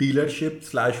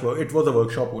dealership / work. It was a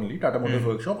workshop only, Tata Motors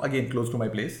workshop, again close to my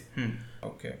place.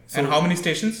 Okay. And how many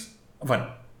stations? One.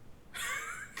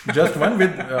 Just one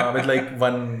with like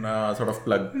one sort of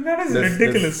plug. That is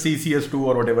ridiculous. This CCS2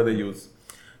 or whatever they use.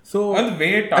 So Well, the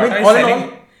way Tata all in is all-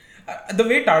 selling, the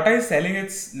way Tata is selling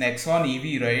its Nexon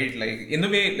EV, right? Like in the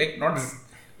way, like not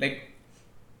like.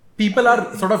 people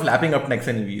are sort of lapping up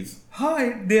Nexon EVs.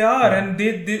 Hi, they are, and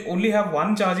they only have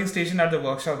one charging station at the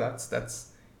workshop.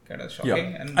 That's kind of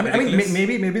shocking. Yeah. And I mean,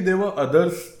 ridiculous. maybe there were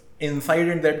others inside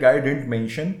and that guy didn't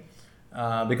mention.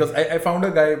 Because I found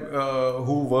a guy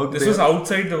who worked This there. was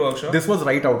outside the workshop. This was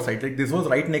right outside. Like this was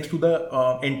right next to the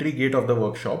entry gate of the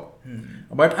workshop.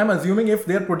 But I'm assuming if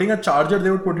they're putting a charger, they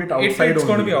would put it outside. It's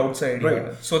going to only. be outside, Right.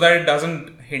 yeah, so that it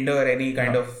doesn't hinder any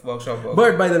kind of workshop work.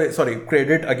 But by the way, sorry,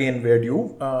 credit again where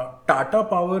due. Tata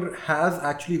Power has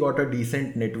actually got a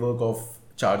decent network of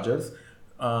chargers,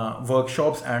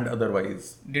 workshops and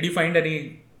otherwise. Did you find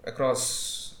any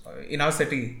across in our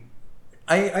city?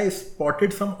 I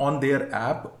spotted some on their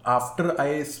app after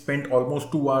I spent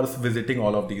almost 2 hours visiting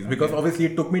all of these because obviously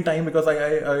it took me time because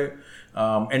I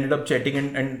ended up chatting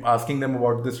and asking them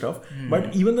about this stuff.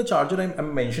 But even the charger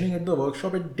I'm mentioning at the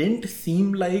workshop, it didn't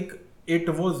seem like it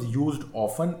was used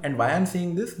often. And why I'm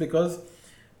saying this, because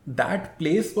that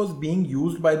place was being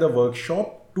used by the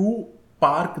workshop to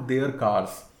park their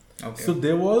cars. Okay. So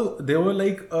there were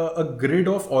like a grid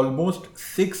of almost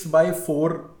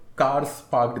 6x4 cars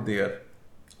parked there.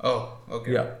 Oh,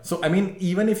 okay. Yeah. So I mean,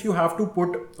 even if you have to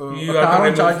put You a have car to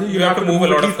on charger, you have to move a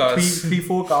lot at of least cars. three,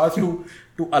 4 cars to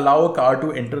to allow a car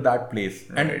to enter that place.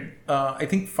 Right. And I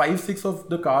think 5-6 of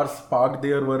the cars parked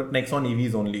there were Nexon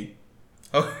EVs only.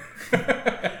 Oh.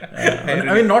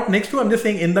 I mean, not next to, I'm just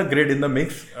saying in the grid, in the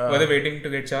mix. Were they waiting to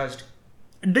get charged?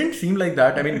 It didn't seem like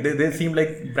that. I mean, they seem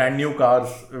like brand new cars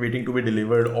waiting to be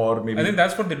delivered, or maybe. I think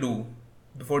that's what they do.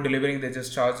 Before delivering, they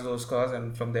just charge those cars,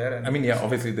 and from there. And I mean, yeah,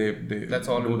 obviously they that's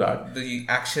all do that. The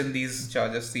action these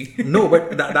chargers see. No,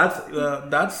 but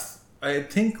that's I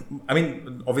think. I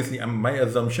mean, obviously, my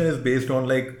assumption is based on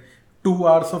like 2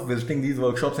 hours of visiting these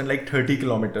workshops and like 30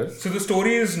 kilometers. So the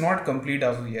story is not complete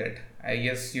as of yet. I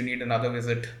guess you need another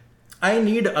visit. I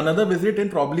need another visit in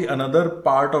probably another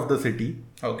part of the city.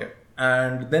 Okay.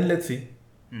 And then let's see.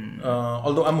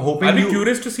 Although I'm hoping I'll be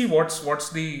curious to see what's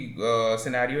the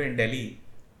scenario in Delhi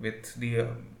with the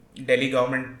Delhi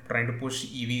government trying to push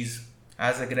EVs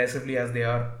as aggressively as they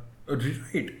are.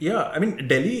 Right. Yeah. I mean,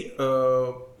 Delhi.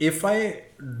 If I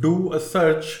do a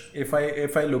search, if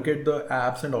I look at the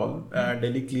apps and all,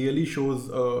 Delhi clearly shows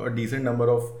a decent number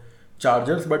of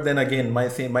chargers. But then again, my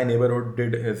neighborhood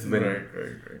did as well.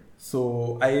 Right.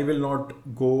 So I will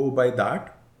not go by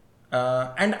that.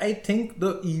 And I think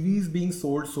the EVs being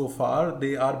sold so far,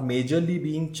 they are majorly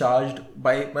being charged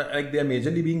by like they are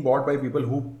majorly being bought by people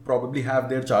who probably have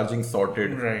their charging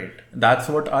sorted. Right. That's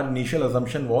what our initial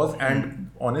assumption was,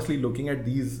 and honestly, looking at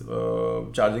these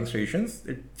charging stations,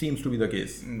 it seems to be the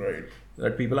case. Right.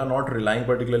 That people are not relying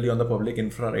particularly on the public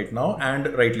infra right now,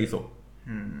 and rightly so.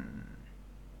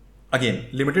 Again,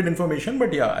 limited information,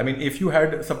 but yeah, I mean, if you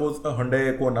had suppose a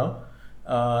Hyundai Kona.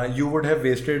 You would have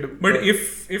wasted. But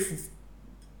if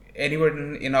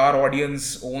anyone in our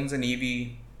audience owns an EV,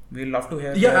 we'd love to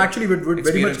hear. Yeah, actually, would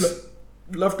very much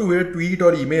love to hear tweet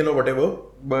or email or whatever.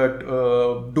 But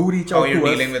do reach out to us. How you're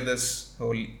dealing with this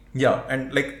whole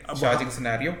and like charging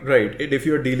scenario, right? If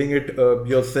you're dealing it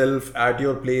yourself at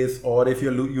your place, or if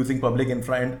you're using public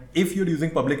infra, and if you're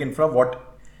using public infra, what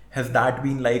has that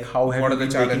been like? How have you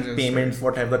been making payments? Right?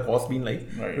 What have the costs been like?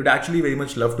 Right. We'd actually very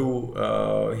much love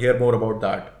to hear more about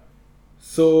that.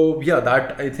 So yeah,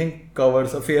 that I think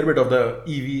covers a fair bit of the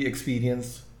EV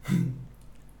experience.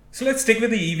 So let's stick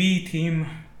with the EV theme.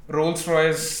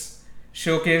 Rolls-Royce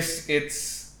showcased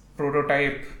its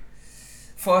prototype,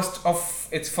 first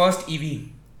EV,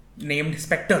 named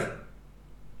Spectre.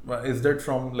 Is that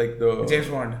from like the James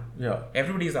Bond? Yeah.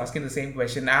 Everybody is asking the same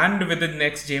question, and with the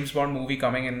next James Bond movie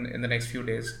coming in the next few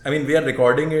days. I mean, we are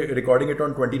recording it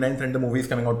on 29th, and the movie is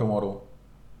coming out tomorrow.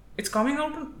 It's coming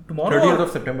out tomorrow. 30th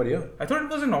of September, yeah. I thought it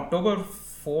was in October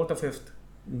 4th or 5th.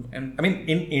 And I mean,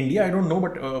 in India, I don't know,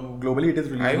 but globally it is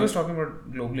released. I was talking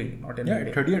about globally, not in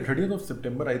India. 30th of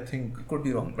September, I think. Could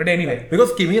be wrong, but anyway.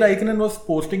 Because Kimi Raikkonen was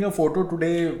posting a photo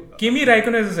today. Kimi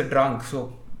Raikkonen is a drunk,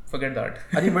 so forget that.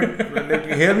 But like,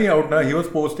 hear me out now. He was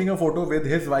posting a photo with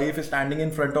his wife standing in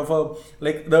front of a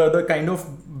like the kind of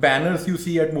banners you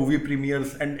see at movie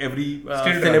premieres, and every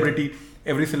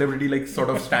celebrity like sort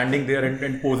of standing there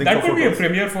and posing. That for could photos. be a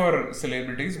premiere for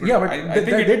celebrities. But yeah, but I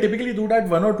think they typically do that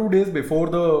 1 or 2 days before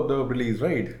the release,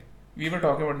 right? We were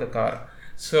talking about the car,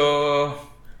 so.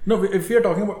 No, if we are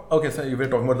talking about... Okay, so we were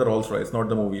talking about the Rolls-Royce, not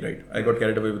the movie, right? I got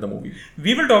carried away with the movie.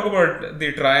 We will talk about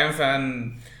the Triumph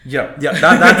and... Yeah, that's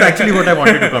actually what I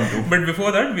wanted to come to. But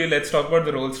before that, let's talk about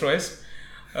the Rolls-Royce.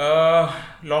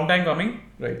 Long time coming.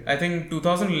 Right. I think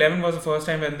 2011 was the first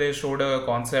time when they showed a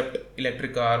concept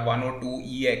electric car,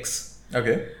 102 EX.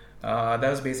 Okay. That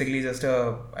was basically just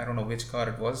I don't know which car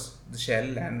it was, the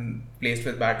Shell, and placed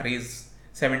with batteries,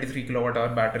 73 kilowatt hour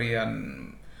battery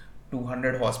and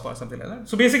 200 horsepower, something like that.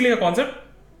 So basically a concept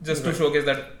just to showcase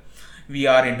that we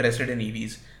are interested in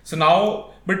EVs. So now,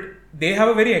 but they have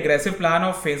a very aggressive plan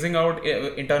of phasing out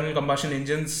internal combustion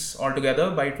engines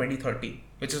altogether by 2030,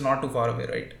 which is not too far away,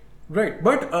 right? Right.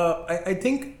 But I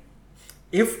think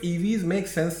if EVs make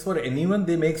sense for anyone,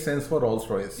 they make sense for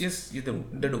Rolls-Royce. Yes, they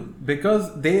do. Because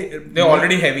they're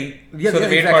already heavy. Yeah, so the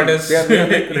weight part is... They're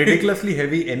like ridiculously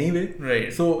heavy anyway.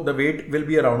 Right. So the weight will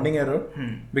be a rounding error.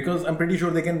 Because I'm pretty sure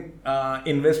they can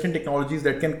invest in technologies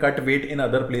that can cut weight in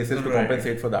other places to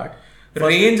compensate for that.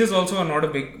 Range is also not a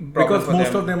big problem because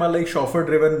most of them are like chauffeur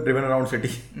driven around city.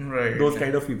 Right. Those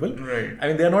kind of people. Right. I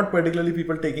mean, they are not particularly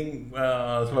people taking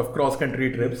sort of cross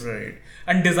country trips. Right.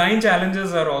 And design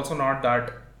challenges are also not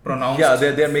that pronounced. Yeah,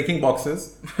 they are making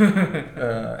boxes.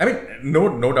 I mean,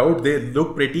 no doubt they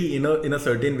look pretty in a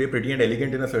certain way, pretty and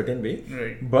elegant in a certain way.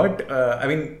 Right. But I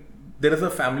mean, there is a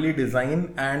family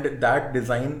design, and that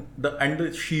design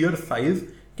the sheer size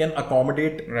can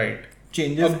accommodate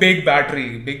changes. A big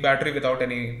battery without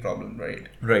any problem, right?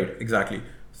 Right, exactly.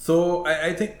 So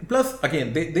I think, plus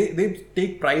again, they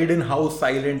take pride in how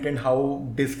silent and how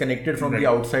disconnected from the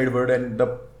outside world and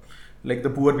the like the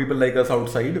poor people like us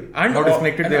outside, And how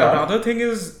disconnected and they are. another thing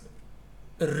is,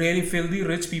 really filthy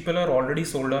rich people are already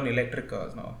sold on electric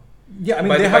cars now. Yeah, I mean,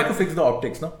 By they the- have by to fix the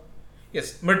optics, no?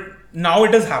 Yes, but now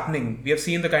it is happening. We have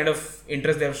seen the kind of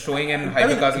interest they are showing in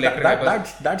hypercars, electric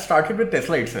hypers. That started with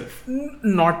Tesla itself.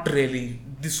 Not really.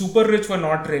 The super rich were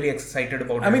not really excited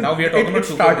about it. I mean, Now we are talking it about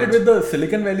super started rich. with the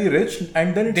Silicon Valley rich,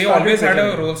 and then it They started always had a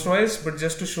with- Rolls Royce, but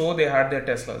just to show they had their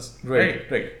Teslas. Right.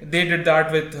 They did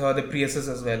that with the Priuses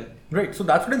as well. Right. So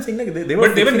that's what I'm saying. Like they were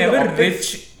But they were fixing the never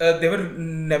optics. rich. They were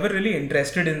never really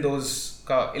interested in those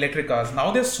electric cars.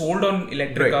 Now they're sold on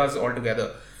electric Right. cars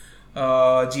altogether.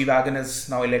 G-Wagon is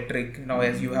now electric. Now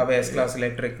as you have a S-Class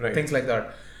electric, Right. things like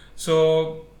that.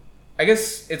 So I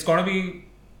guess it's gonna be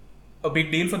a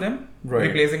big deal for them, Right.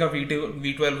 replacing a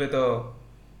V12 with a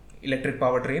electric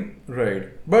powertrain. Right.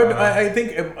 But I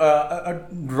think a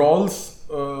Rolls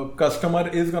customer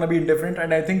is going to be indifferent,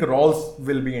 and I think Rolls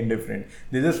will be indifferent.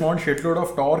 They just want shitload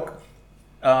of torque.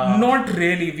 Not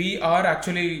really. We are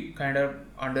actually kind of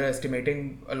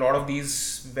underestimating a lot of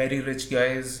these very rich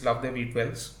guys love their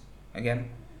V12s. Again,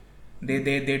 they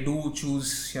do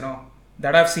choose,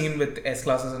 that I've seen with S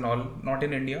classes and all, not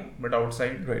in India, but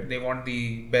outside. Right. They want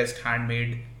the best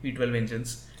handmade V12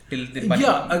 engines. Till the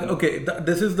Okay.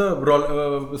 This is the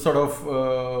sort of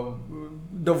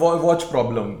the watch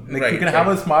problem. Like Right, you can have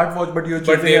a smart watch, but you're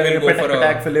choosing they will a go for a-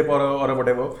 Patek Philippe or a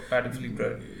whatever. Patek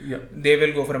Philippe, Yeah. they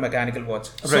will go for a mechanical watch.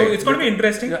 So Right. it's going to be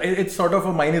interesting. Yeah, it's sort of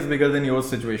a mine is bigger than yours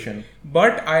situation.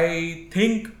 But I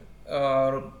think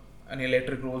an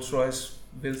electric Rolls Royce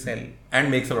will sell. And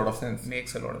makes a lot of sense.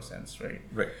 Makes a lot of sense, right?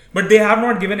 Right. But they have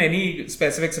not given any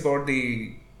specifics about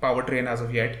the powertrain as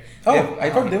of yet. Oh, I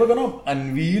thought they were gonna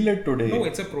unveil it today. No,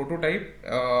 it's a prototype.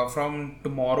 From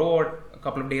tomorrow or a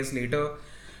couple of days later,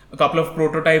 a couple of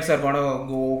prototypes are gonna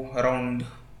go around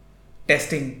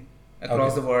testing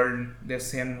across the world. They've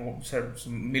sent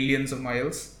some millions of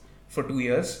miles for 2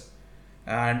 years,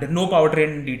 and no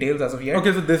powertrain details as of yet.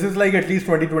 Okay, so this is like at least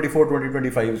 2024,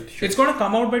 2025. It's gonna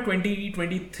come out by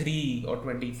 2023 or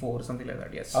 24, something like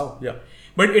that. Yes. Oh, yeah.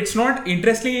 But it's not,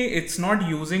 interestingly, it's not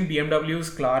using BMW's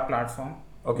Clar platform,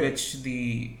 which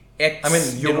the X. I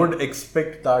mean, you would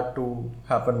expect that to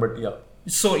happen, but yeah.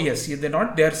 So yes, they're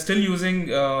not. They're still using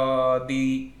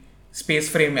the space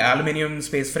frame, aluminium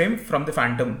space frame from the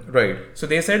Phantom. Right. So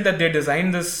they said that they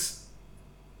designed this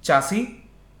chassis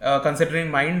considering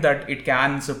in mind that it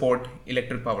can support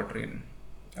electric powertrain.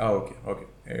 Oh, okay.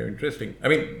 Interesting. I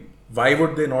mean, why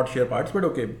would they not share parts? But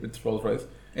okay, it's Rolls Royce.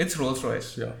 It's Rolls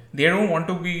Royce. Yeah. They don't want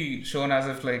to be shown as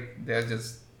if like they're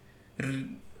just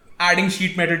adding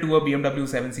sheet metal to a BMW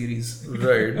 7 Series.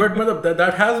 Right. But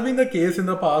that has been the case in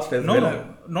the past as well.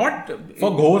 No, not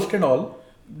For Ghost and all.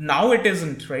 now. It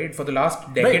isn't, right? For the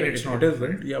last decade, it's not. It is,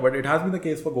 right? Yeah, but it has been the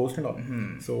case for Ghost and all.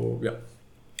 So, yeah.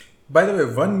 By the way,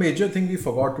 one major thing we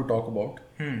forgot to talk about.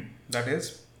 That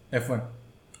is F1.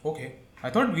 okay. I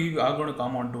thought we are going to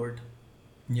come on to it.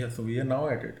 Yeah, so we are now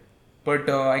at it. But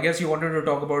I guess you wanted to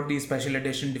talk about the special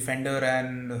edition Defender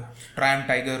and Triumph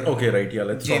Tiger. Okay, right. Yeah,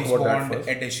 let's James talk about Bond that first.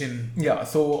 edition. Yeah,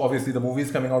 so obviously the movie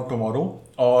is coming out tomorrow,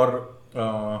 or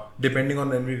depending on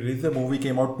when we release, the movie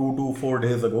came out 2 to 4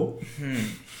 days ago.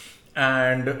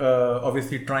 And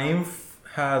obviously Triumph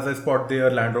has a spot there,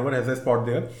 Land Rover has a spot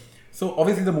there. So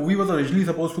obviously the movie was originally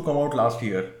supposed to come out last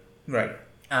year. Right.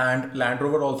 And Land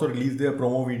Rover also released their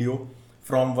promo video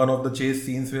from one of the chase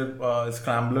scenes where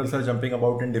scramblers are jumping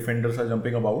about and defenders are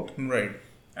jumping about. Right.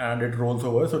 And it rolls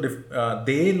over. So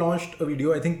they launched a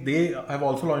video. I think they have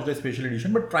also launched a special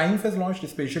edition, but Triumph has launched a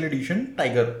special edition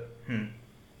Tiger,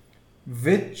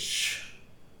 which,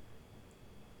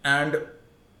 and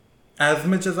as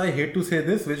much as I hate to say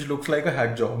this, which looks like a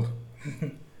hack job.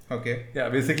 Okay. Yeah,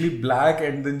 basically black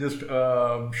and then just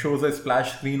shows a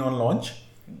splash screen on launch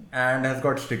and has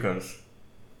got stickers.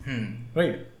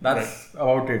 Right. That's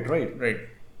about it. Right. Right.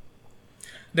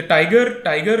 The Tiger,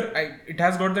 it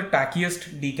has got the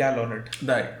tackiest decal on it.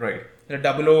 Right.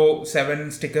 The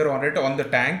 007 sticker on it on the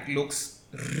tank looks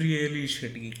really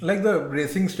shitty. Like the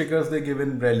racing stickers they give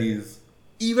in rallies.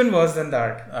 Even worse than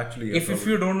that. Actually, If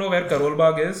you don't know where Karol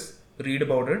Bagh is, read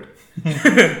about it.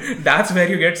 That's where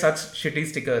you get such shitty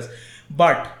stickers.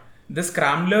 But the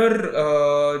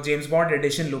Scrambler James Bond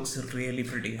edition looks really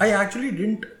pretty. I actually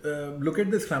didn't look at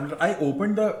the Scrambler. I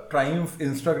opened the Triumph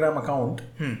Instagram account.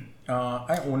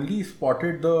 I only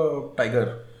spotted the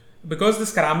Tiger. Because the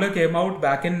Scrambler came out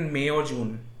back in May or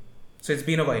June. So it's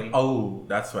been a while. Oh,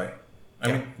 that's why.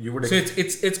 I mean, you would. So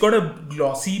it's got a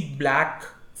glossy black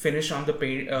finish on the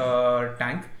paint,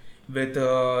 tank with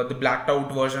the blacked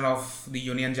out version of the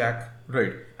Union Jack.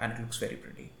 Right. And it looks very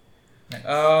pretty. Nice.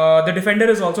 The Defender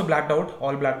is also blacked out,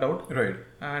 all blacked out, Right.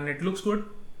 and it looks good.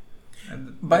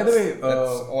 And By the way,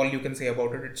 that's all you can say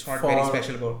about it. It's not very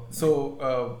special about.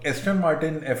 So Aston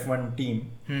Martin F1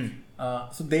 team.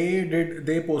 So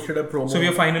they posted a promo. So we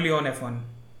are finally on F1.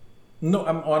 No,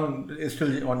 it's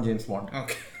still on James Bond.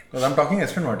 Okay. Because I'm talking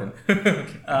Aston Martin.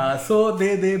 So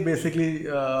they basically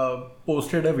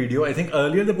posted a video. I think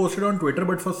earlier they posted on Twitter,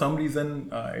 but for some reason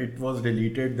it was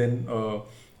deleted. Then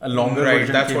a longer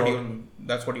version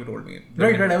That's what you told me.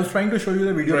 Right. I was trying to show you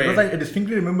the video Right. because I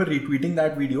distinctly remember retweeting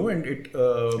that video and it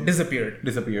disappeared.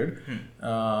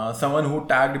 Someone who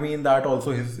tagged me in that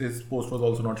also, his post was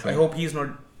also not shown. I hope he's not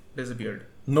disappeared.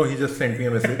 No, he just sent me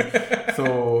a message.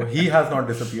 So he has not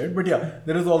disappeared. But yeah,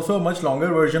 there is also a much longer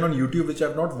version on YouTube which I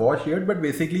have not watched yet. But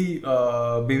basically,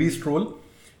 Baby Stroll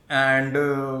and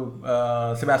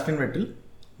Sebastian Vettel,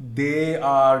 they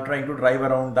are trying to drive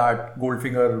around that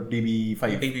Goldfinger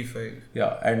DB5.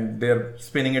 Yeah, and they're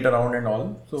spinning it around and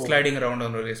all. So sliding around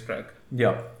on a racetrack.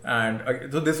 Yeah, and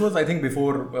so this was, I think,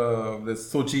 before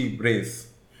this Sochi race.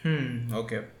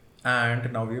 Okay.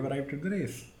 And now we have arrived at the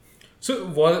race. So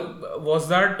was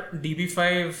that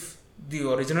DB5 the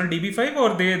original DB5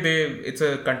 or it's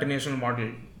a continuation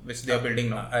model which they are building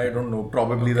now? I don't know.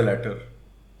 Probably the latter.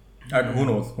 And who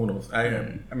knows? I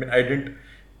mean, I didn't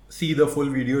see the full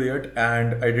video yet,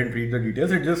 and I didn't read the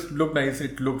details. It just looked nice.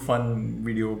 It looked fun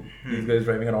video. These guys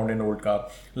driving around in an old car.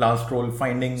 Lance Stroll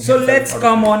finding. So let's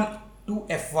come on to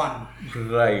F1.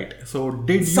 Right. So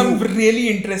some really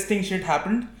interesting shit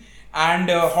happened, and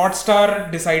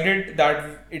Hotstar decided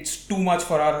that it's too much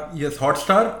for our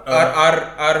Hotstar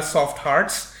our soft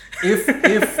hearts. If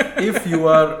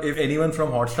anyone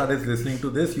from Hotstar is listening to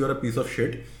this, you are a piece of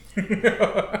shit.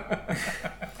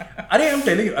 I'm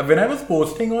telling you, when I was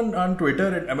posting on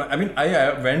Twitter, I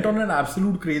went on an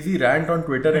absolute crazy rant on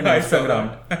Twitter and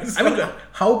Instagram. I mean,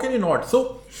 how can you not?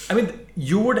 So,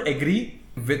 you would agree,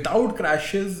 without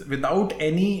crashes, without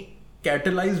any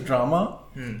catalyzed drama,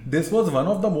 this was one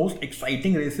of the most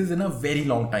exciting races in a very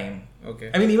long time.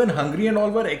 Okay. Even Hungary and all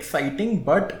were exciting,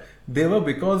 but they were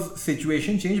because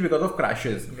situation changed because of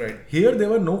crashes. Right. Here there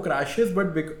were no crashes,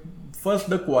 but first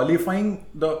the qualifying,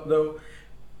 the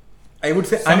I would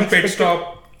say unexpected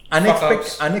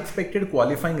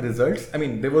qualifying results.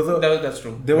 There was that's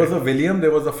true. There was a Williams, there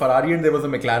was a Ferrari, and there was a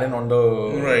McLaren on the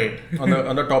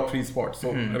on the top three spots.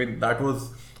 So that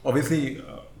was obviously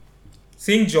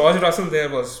seeing George Russell there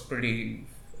was pretty.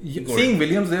 Good. Seeing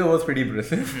Williams there was pretty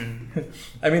impressive.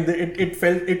 It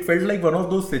felt like one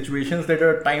of those situations that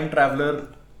a time traveler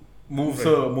moves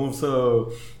a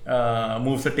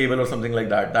table or something like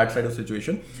that side of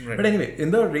situation. Right. But anyway,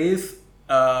 in the race,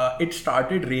 it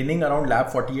started raining around lap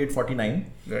 48, 49.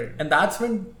 Right. And that's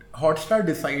when Hotstar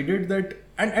decided that,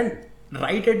 and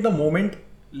right at the moment,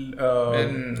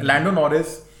 Lando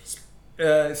Norris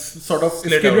sort of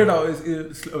slipped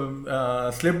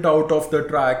out of the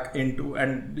track into,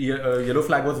 and yellow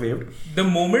flag was waved. The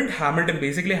moment Hamilton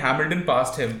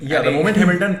passed him. Yeah, the moment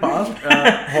Hamilton passed,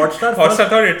 Hotstar thought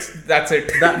that's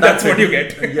it. That's what you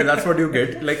get. Yeah, that's what you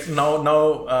get. Like now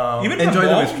even enjoy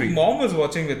the mystery. Mom was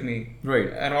watching with me.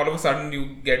 Right. And all of a sudden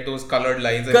you get those colored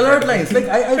lines. Like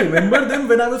I remember them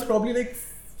when I was probably like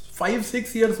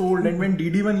 5-6 years old, and when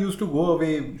DD1 used to go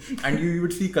away and you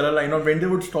would see color line, or when they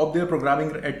would stop their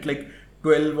programming at like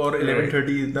 12 or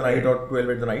 11:30 in the night or 12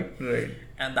 at the night. Right.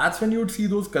 And that's when you would see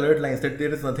those colored lines that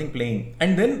there is nothing playing.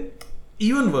 And then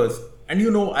even worse, and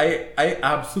I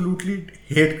absolutely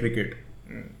hate cricket.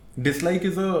 Dislike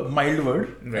is a mild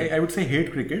word. Right. I would say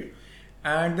hate cricket.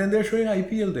 And then they're showing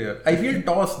IPL there. IPL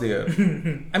toss there.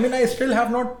 I still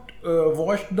have not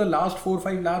watched the last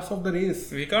 4-5 laps of the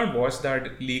race. We can't watch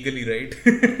that legally, right?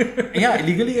 Yeah,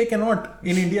 legally I cannot.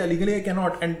 In India, legally I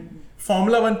cannot. And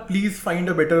Formula 1, please find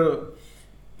a better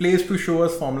place to show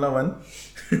us Formula 1.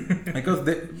 Because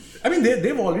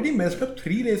they've already messed up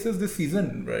 3 races this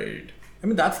season. Right.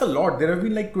 That's a lot. There have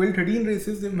been like 12-13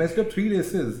 races. They've messed up 3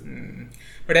 races.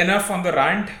 But enough on the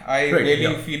rant. I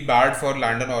feel bad for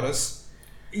Lando Norris.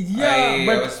 Yeah,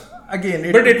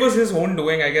 it was his own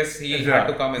doing. I guess he had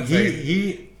to come inside.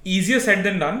 He easier said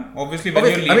than done. Obviously, when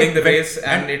you're leading the race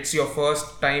and it's your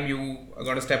first time, you are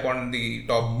going to step on the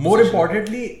top. More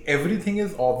importantly, everything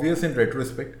is obvious in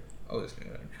retrospect. Obviously,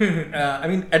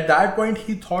 right. At that point,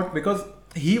 he thought, because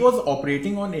he was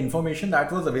operating on information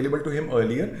that was available to him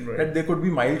earlier, that there could be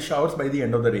mild showers by the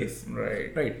end of the race.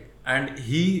 Right. And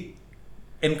he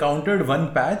encountered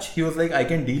one patch. He was like, I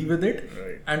can deal with it.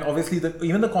 Right. And obviously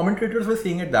even the commentators were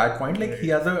saying at that point, like, he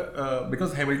has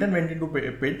because Hamilton went into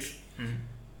pits,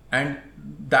 and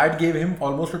that gave him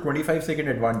almost a 25-second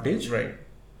advantage. Right.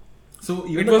 So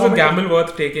even It the was a commenta- gamble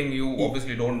worth taking. You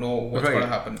obviously don't know what's Right. going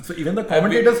to happen. So even the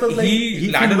commentators was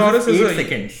like, Lando Norris is 8 a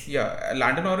seconds. Yeah,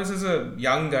 Lando Norris is a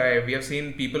young guy. We have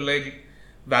seen people like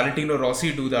Valentino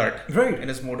Rossi do that Right. in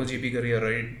his MotoGP career,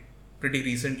 right? Pretty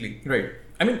recently. Right.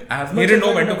 I mean, as He much didn't as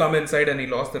know I when to would come inside and he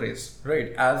lost the race.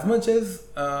 Right. As much as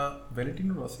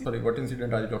Valentino Rossi. Sorry, what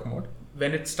incident are you talking about?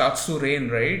 When it starts to rain,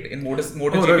 right? In MotoGP,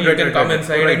 right, you right, can right, come right.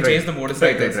 inside Right, and right. change the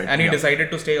motorcycles. Right, and he yeah.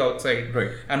 decided to stay outside.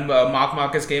 Right. And Mark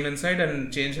Marquez came inside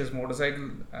and changed his motorcycle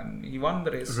and he won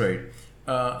the race. Right.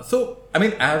 So, I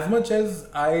mean, as much as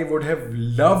I would have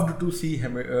loved to see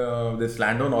this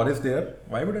Lando Norris there,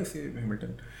 why would I say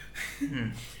Hamilton?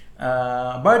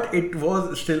 But it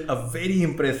was still a very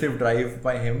impressive drive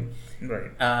by him.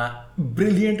 Right.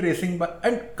 Brilliant racing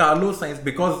and Carlos Sainz,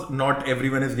 because not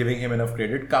everyone is giving him enough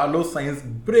credit. Carlos Sainz,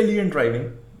 brilliant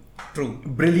driving. True.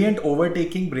 Brilliant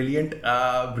overtaking, brilliant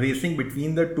racing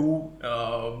between the two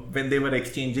when they were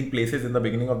exchanging places in the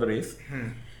beginning of the race.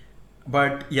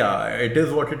 But yeah, it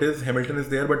is what it is. Hamilton is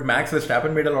there, but Max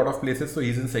Verstappen made a lot of places, so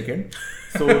he's in second.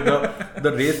 So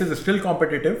the race is still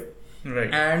competitive.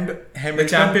 Right. And Hamilton, The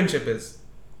championship is.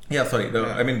 yeah, sorry.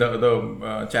 I mean,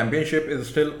 the championship is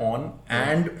still on,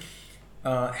 and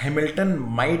Hamilton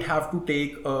might have to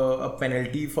take a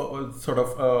penalty for sort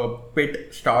of a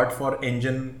pit start for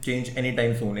engine change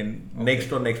anytime soon in next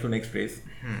to next race,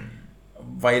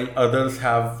 while others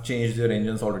have changed their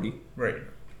engines already. Right.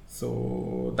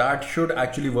 So that should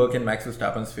actually work in Max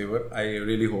Verstappen's favor. I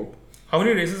really hope. How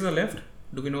many races are left?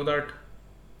 Do we know that?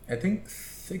 I think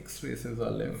 6 races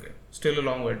are left. Okay. Still a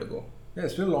long way to go. Yeah,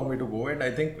 still a long way to go, and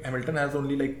I think Hamilton has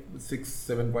only like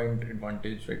 6-7 point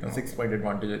advantage right now. 6 point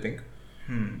advantage, I think.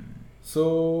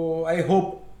 So I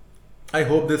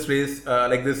hope this race,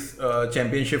 like this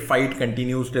championship fight,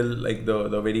 continues till like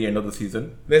the very end of the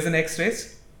season. Where's the next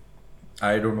race?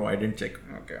 I don't know. I didn't check.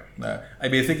 Okay. I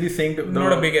basically synced.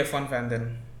 Not a big F1 fan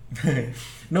then.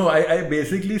 No, I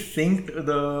basically synced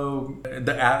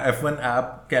the F1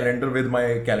 app calendar with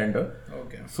my calendar,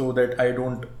 Okay. so that I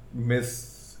don't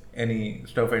miss any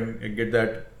stuff and get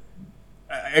that.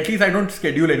 At least I don't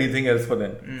schedule anything else for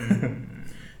them.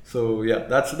 So yeah,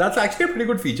 that's actually a pretty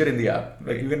good feature in the app.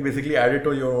 Like you can basically add it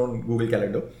to your own Google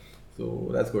Calendar. So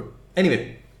that's good.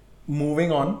 Anyway,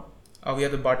 moving on. Are we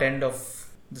at the butt end of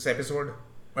this episode?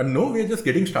 No, we're just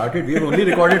getting started. We have only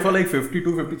recorded for like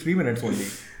 52-53 minutes only.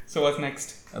 So what's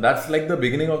next? That's like the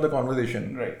beginning of the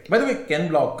conversation. Right. By the way, Ken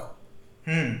Block.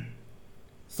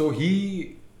 So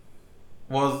he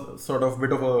was sort of a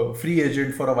bit of a free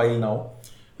agent for a while now.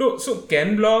 No, so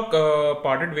Ken Block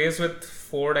parted ways with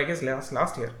Ford, I guess,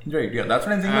 last year. Right, yeah, that's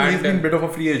what I'm saying. And He's been a bit of a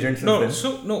free agent since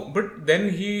then. But then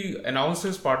he announced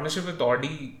his partnership with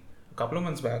Audi a couple of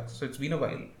months back, so it's been a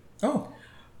while. Oh,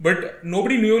 But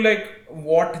nobody knew like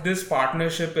what this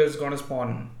partnership is going to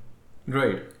spawn.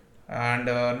 right. And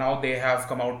now they have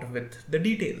come out with the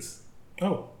details.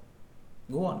 Oh.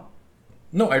 Go on.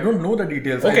 No, I don't know the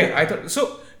details. Okay, I thought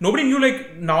so. Nobody knew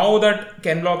like now that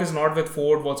Ken Block is not with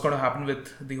Ford, what's going to happen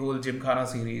with the whole Gymkhana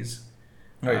series.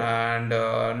 Right. And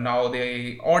now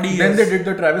Audi. Then is, they did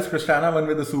the Travis Pastrana one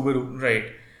with the Subaru.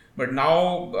 Right. But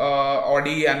now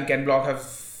Audi and Ken Block have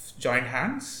joined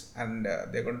hands and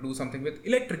they're going to do something with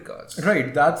electric cars.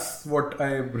 Right, that's what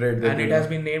I read. And it has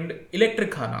been named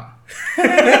Electrikhana.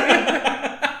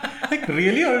 Like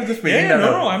really, or just making Yeah, that no,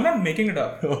 up? no, I'm not making it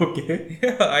up. Okay.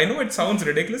 Yeah, I know it sounds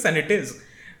ridiculous and it is,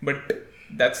 but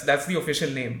that's the official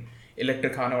name,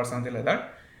 Electrikhana or something like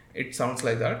that. It sounds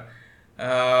like that.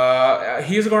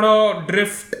 He's gonna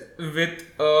drift with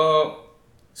a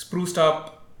spruced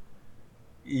up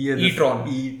Yeah, e-tron.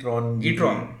 E-tron.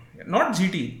 e-tron, not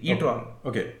GT, e-tron.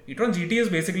 Okay. e-tron GT is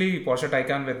basically Porsche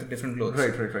Taycan with different clothes.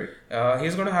 Right.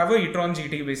 He's gonna have a e-tron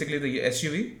GT, basically the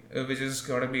SUV, which is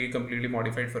gonna be completely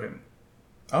modified for him.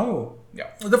 Oh. Yeah.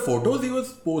 The photos he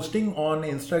was posting on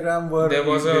Instagram were There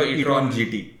was a e-tron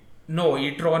GT. No,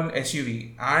 e-tron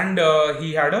SUV, and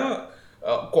he had a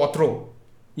Quattro.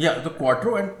 Yeah, the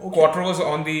Quattro and okay. Quattro was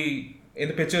in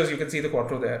the pictures. You can see the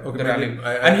Quattro there, Okay, the maybe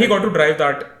rally, and he got to drive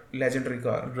that legendary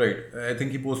car. Right. I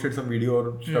think he posted some video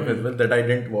or stuff as well that I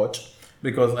didn't watch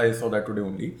because I saw that today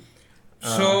only.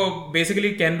 So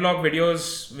basically, Ken Block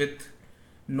videos with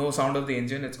no sound of the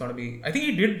engine. It's gonna be. I think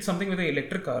he did something with the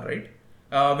electric car, right?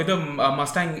 With a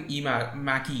Mustang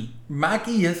Mach-E.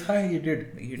 Mach-E, yes, he did.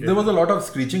 He did. There was a lot of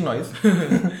screeching noise.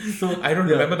 So I don't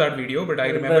remember that video, but I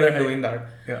remember him doing that.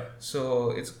 Yeah.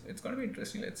 So it's gonna be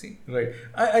interesting. Let's see. Right.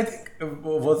 I think,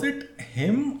 was it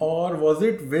him or was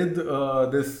it with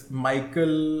this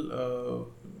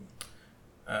Michael,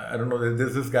 I don't know,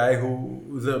 there's this guy who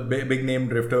is a big name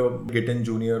drifter, Gittin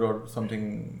Jr. or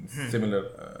something similar.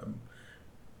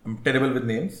 I'm terrible with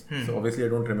names, so obviously I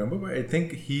don't remember, but I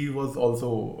think he was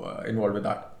also involved with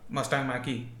that. Mustang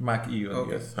Mach-E. Mach-E,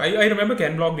 Okay. yes. I remember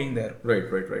Ken Block being there. Right.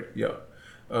 Yeah.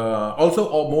 Also,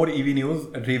 more EV news.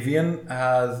 Rivian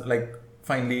has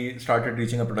finally started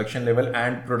reaching a production level,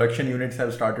 and production units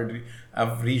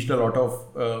have reached a lot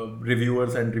of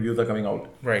reviewers, and reviews are coming out.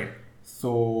 Right.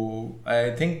 So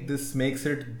I think this makes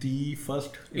it the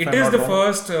first. It is the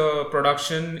first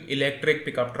production electric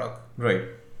pickup truck. Right.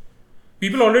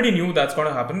 People already knew that's going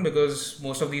to happen because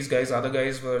most of these other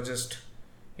guys were just,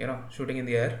 shooting in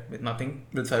the air with nothing.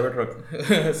 With Cybertruck.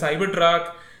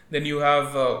 Cybertruck. Then you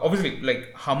have, obviously,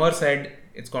 Hummer said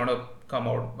it's going to come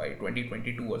out by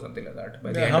 2022 or something like that.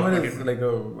 By the end Hummer of is like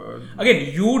a...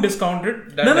 Again, you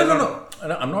discounted that. No.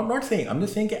 I'm not saying. I'm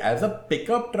just saying as a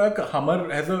pickup truck,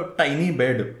 Hummer has a tiny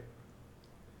bed.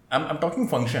 I'm talking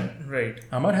function. Right.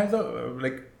 Hummer has a,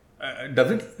 does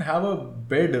it have a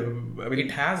bed? I mean,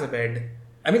 it has a bed.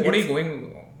 I mean, what are you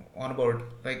going on about?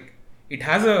 It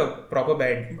has a proper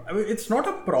bed. I mean, it's not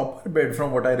a proper bed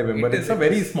from what I remember. It's a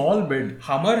very small bed.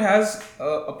 Hummer has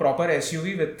a proper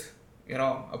SUV with,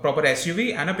 a proper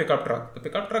SUV and a pickup truck. The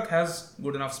pickup truck has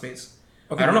good enough space.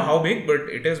 Okay. I don't know how big, but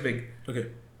it is big. Okay.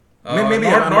 Maybe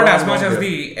not as much as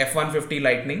the F-150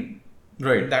 Lightning.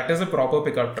 Right. That is a proper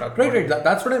pickup truck. Right.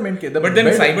 That's what I meant. But then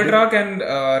Cybertruck and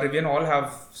Rivian all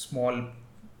have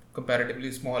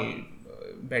comparatively small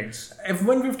beds.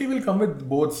 F-150 will come with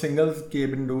both single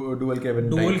cabin, dual cabin.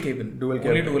 Dual cabin.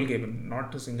 Only dual cabin,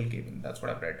 not a single cabin. That's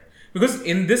what I've read. Because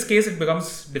in this case, it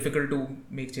becomes difficult to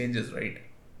make changes, right?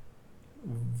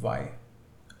 Why?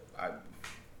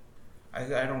 I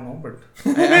don't know, but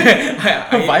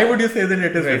why would you say that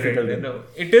it is difficult? Right. No,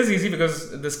 it is easy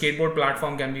because the skateboard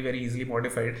platform can be very easily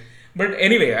modified. But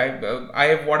anyway,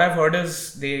 what I've heard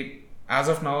is as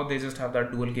of now they just have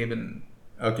that dual cabin.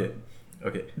 Okay.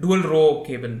 Dual row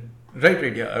cabin.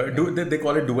 Right. Yeah. They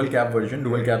call it dual cab version,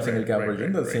 dual cab, single cab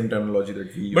version. The same terminology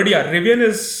that we use. But yeah, Rivian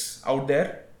is out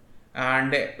there.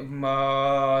 And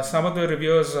some of the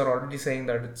reviewers are already saying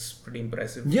that it's pretty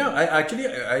impressive. Yeah, I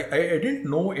didn't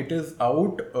know it is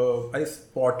out. I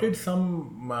spotted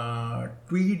some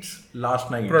tweets last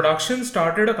night. Production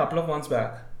started a couple of months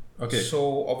back. Okay.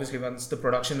 So obviously once the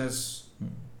production is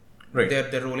right,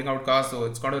 they're rolling out cars, so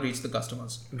it's got to reach the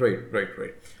customers. Right.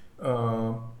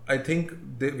 I think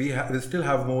we still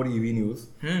have more EV news.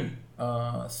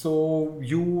 So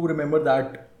you remember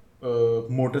that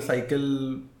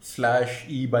motorcycle /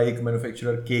 e-bike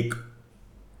manufacturer Cake?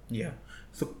 Yeah.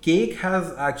 So Cake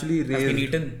has actually raised... Has been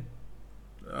eaten?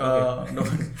 No,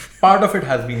 part of it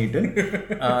has been eaten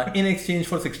in exchange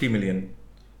for 60 million.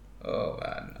 Oh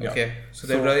man. Okay. Yeah. So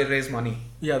they've really raised money.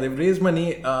 Yeah, they've raised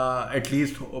money. At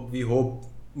least we hope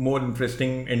more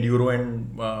interesting enduro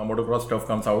and motocross stuff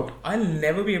comes out. I'll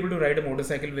never be able to ride a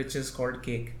motorcycle which is called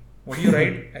Cake. What do you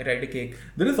ride? I ride a Cake.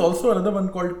 There is also another one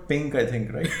called Pink, I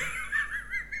think, right?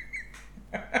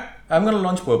 I'm going to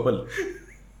launch Purple.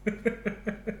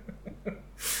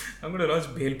 I'm going to launch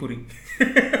Bhelpuri.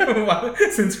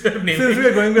 Since we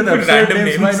are going with absurd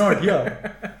names, why not?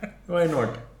 Yeah. Why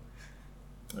not?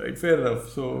 Right, fair enough.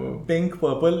 So, Pink,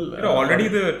 Purple. Already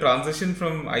the transition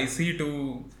from IC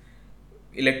to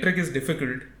electric is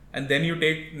difficult. And then you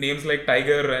take names like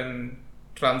Tiger and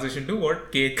transition to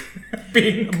what? Cake.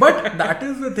 Pink. But that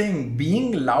is the thing.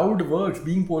 Being loud works.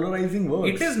 Being polarizing works.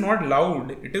 It is not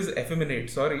loud. It is effeminate.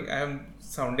 Sorry, I am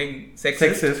sounding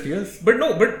sexist. Sexist, yes. But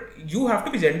you have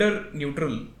to be gender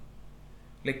neutral.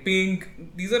 Like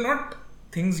Pink, these are not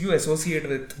things you associate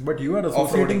with. But you are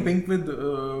associating Pink with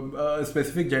a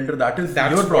specific gender. That's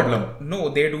your problem. No,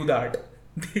 they do that.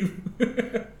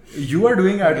 You are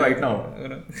doing that right now.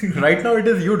 Right now, it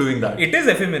is you doing that. It is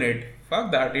effeminate.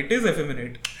 Fuck that. It is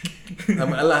effeminate.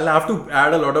 I'll have to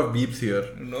add a lot of beeps here.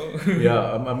 No.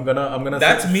 Yeah, I'm gonna.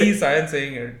 That's me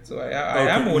saying it. So I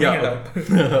am owning it up.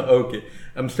 Okay.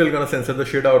 I'm still gonna censor the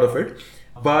shit out of it.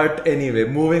 But anyway,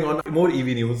 moving on. More EV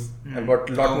news. I've got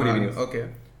a lot more EV news. Okay.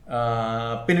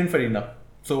 Pininfarina.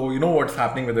 So you know what's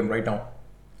happening with him right now.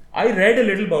 I read a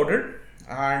little about it,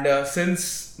 and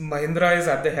since Mahindra is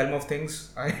at the helm of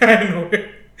things, I know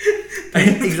it.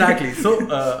 Exactly. So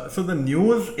the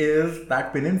news is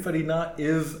that Pininfarina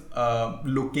is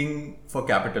looking for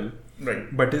capital.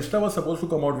 Right. Battista was supposed to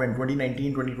come out when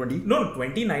 2019, 2020. No,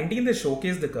 2019 they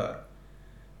showcased the car.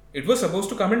 It was supposed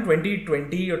to come in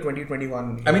 2020 or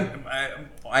 2021. I mean,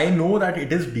 I know that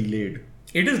it is delayed.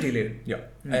 It is delayed. Yeah,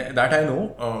 that I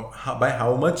know. By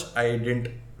how much I didn't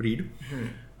read.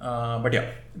 But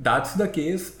yeah, that's the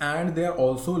case, and they are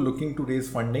also looking to raise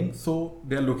funding. So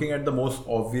they are looking at the most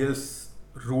obvious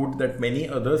route that many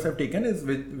others have taken is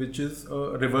which is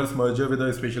a reverse merger with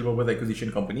a special purpose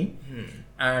acquisition company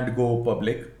and go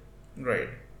public. Right.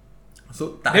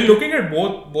 So they're looking at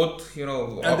both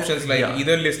options, like yeah.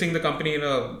 either listing the company in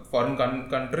a foreign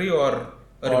country or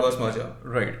a reverse merger.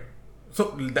 Right.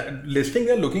 So that listing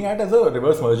they're looking at as a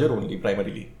reverse merger only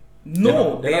primarily.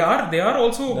 No, they are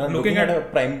also looking at a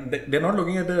prime. They're not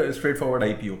looking at a straightforward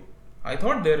IPO. I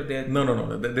thought they're No.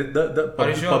 Are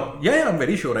you sure? Yeah, I'm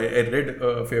very sure. I read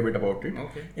a fair bit about it.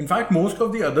 Okay. In fact, most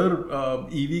of the other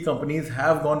EV companies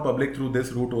have gone public through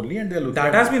this route only, and they're looking.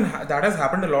 That has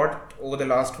happened a lot over the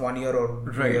last 1 year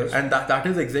or 2 years. And that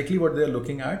is exactly what they're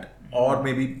looking at, or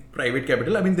maybe private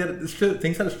capital. I mean, there still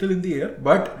things are still in the air,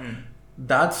 but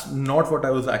that's not what I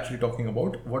was actually talking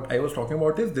about. What I was talking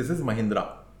about is this is Mahindra,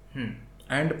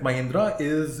 and Mahindra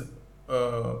is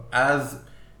as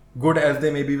good as they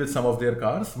may be with some of their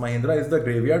cars. Mahindra is the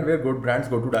graveyard where good brands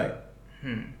go to die.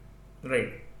 Right.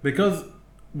 Because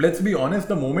let's be honest,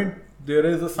 the moment there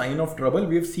is a sign of trouble,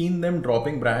 we've seen them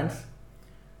dropping brands.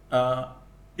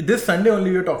 This Sunday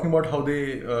only we were talking about how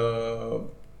they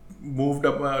moved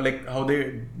up, like how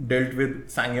they dealt with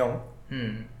SsangYong.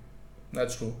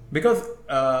 That's true. Because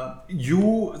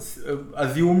you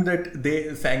assumed that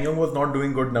SsangYong was not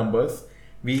doing good numbers.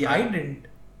 I didn't.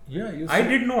 Yeah, I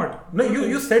did not. No,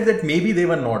 you said that maybe they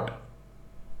were not.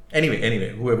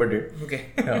 Anyway, whoever did. Okay.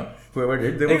 Yeah, whoever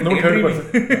did. There was no third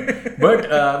person.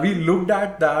 But we looked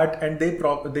at that, and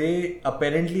they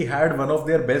apparently had one of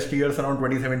their best years around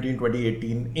 2017,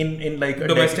 2018 in like a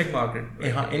domestic market.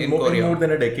 Right? In more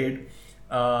than a decade.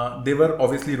 They were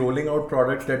obviously rolling out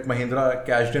products that Mahindra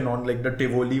cashed in on, like the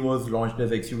Tivoli was launched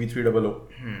as XUV 300.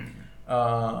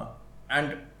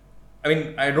 And I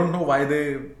mean, I don't know why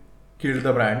they killed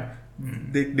the brand.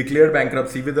 They declared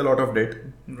bankruptcy with a lot of debt.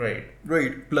 Right.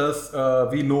 Plus,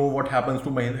 we know what happened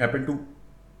to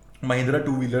Mahindra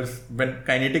two-wheelers when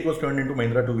Kinetic was turned into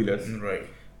Mahindra two-wheelers. Right.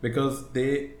 Because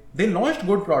they launched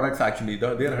good products actually.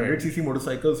 Their 100cc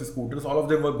motorcycles, scooters, all of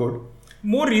them were good.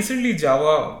 More recently,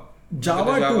 Java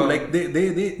too, like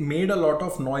they made a lot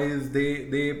of noise.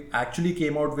 They actually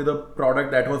came out with a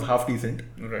product that was half decent.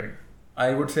 Right.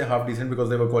 I would say half decent because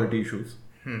there were quality issues.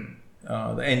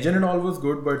 The engine and all was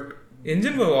good, but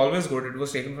engine was always good. It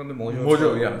was taken from the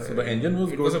Mojo. So the engine was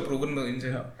good. It was a proven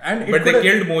engine. Yeah. But they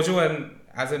killed Mojo, and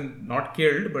as in not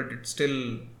killed, but it's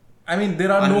still. I mean,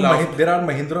 there are no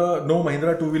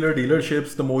Mahindra two-wheeler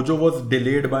dealerships. The Mojo was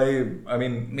delayed by,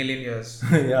 million years.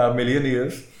 Yeah, million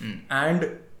years,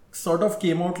 and sort of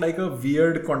came out like a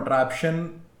weird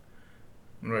contraption,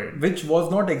 right? Which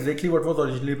was not exactly what was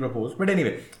originally proposed. But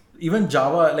anyway, even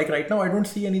Java, like right now, I don't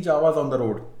see any Javas on the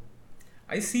road.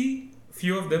 I see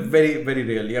few of them. Very, very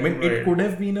rarely. I mean, It could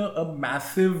have been a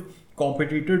massive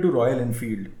competitor to Royal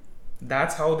Enfield.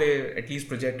 That's how they at least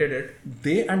projected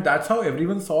it. And that's how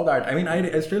everyone saw that. I mean,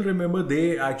 I still remember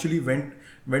they actually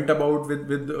went about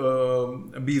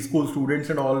with B school students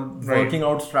and all, working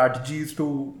out strategies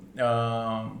to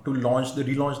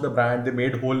relaunch the brand. They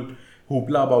made whole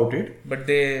hoopla about it. But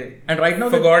they right now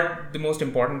forgot the most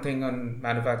important thing on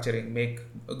manufacturing: make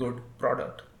a good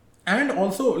product. And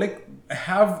also, like,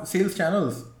 have sales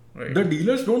channels. Right. The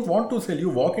dealers don't want to sell. You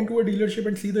walk into a dealership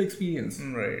and see the experience.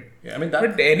 Right. Yeah, I mean,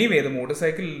 but anyway, the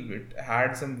motorcycle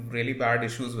had some really bad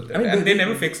issues with it, and they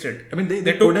never fixed it. I mean, they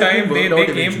took time. They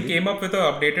came up with an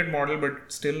updated model, but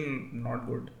still not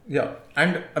good. Yeah,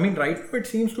 and I mean, right now it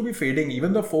seems to be fading.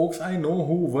 Even the folks I know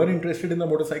who were interested in the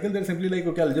motorcycle, they're simply like,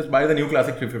 okay, I'll just buy the new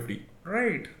Classic 350.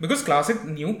 Right, because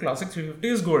new Classic 350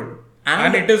 is good.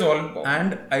 And it is all.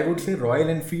 And I would say Royal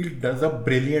Enfield does a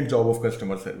brilliant job of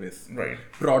customer service. Right.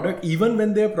 Even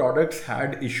when their products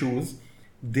had issues,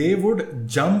 they would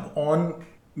jump on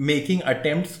making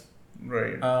attempts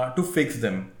to fix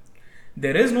them.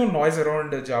 There is no noise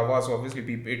around Java, so obviously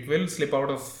it will slip out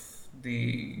of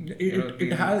the.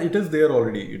 It is there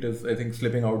already. It is, I think,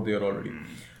 slipping out there already.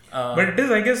 But it is,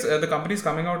 I guess, the company is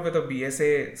coming out with a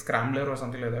BSA Scrambler or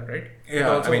something like that, right?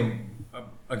 Yeah.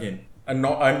 Again. And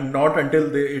not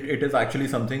until it is actually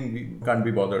something we can't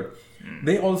be bothered.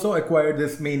 They also acquired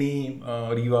this mini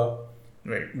Riva.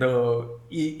 Right. The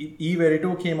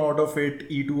E-Verito came out of it.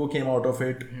 E2O came out of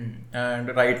it.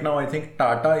 And right now, I think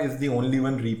Tata is the only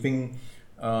one reaping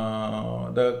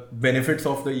the benefits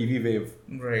of the EV wave.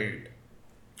 Right.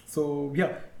 So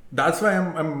yeah, that's why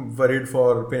I'm worried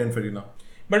for Pininfarina.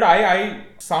 But I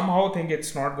somehow think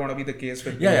it's not going to be the case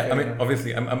with. Yeah. I mean,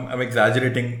 obviously, I'm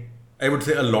exaggerating. I would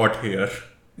say a lot here.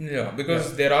 Yeah,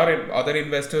 because there are other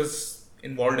investors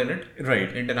involved in it.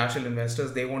 Right. International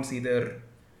investors, they won't see their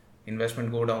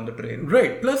investment go down the drain.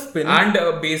 Right. Plus, And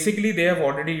basically, they have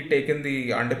already taken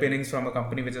the underpinnings from a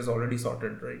company which is already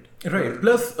sorted, right? Right.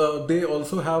 Plus, they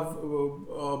also have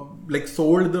like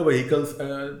sold the vehicles,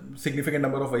 significant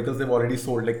number of vehicles they've already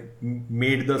sold, like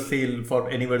made the sale for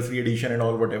anniversary edition and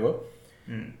all whatever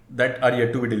that are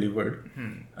yet to be delivered.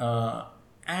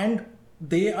 And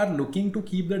they are looking to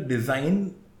keep the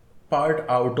design part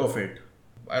out of it.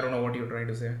 I don't know what you're trying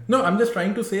to say. No, I'm just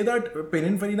trying to say that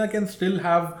Pininfarina can still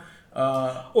have.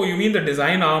 Oh, you mean the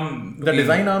design arm? The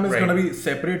design arm is right. going to be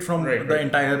separate from the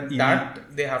entire EV.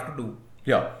 That they have to do.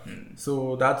 Yeah.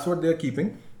 So that's what they're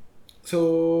keeping.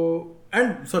 So,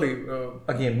 and sorry,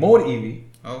 again, more EV.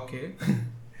 Okay.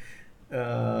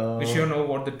 Wish you know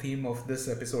what the theme of this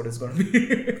episode is going to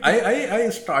be. I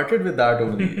started with that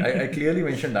only. I clearly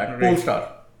mentioned that. Right.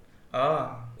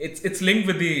 Polestar. It's linked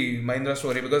with the Mahindra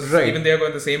story because Right. even they are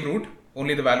going the same route.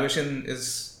 Only the valuation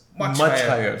is much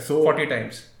higher. So 40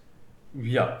 times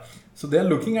yeah. So they're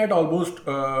looking at almost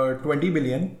 20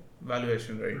 billion.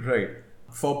 valuation, right? Right.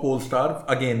 For Polestar,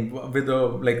 again with a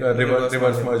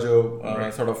reverse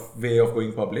merger sort of way of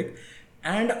going public.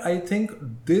 And I think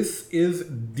this is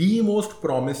the most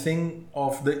promising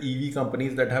of the EV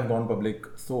companies that have gone public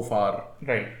so far,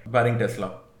 Right. barring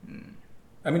Tesla.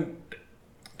 I mean,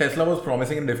 Tesla was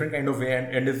promising in a different kind of way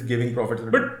and is giving profits.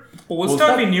 But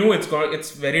Polestar, we knew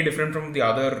it's very different from the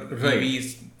other Right.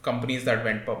 EVs companies that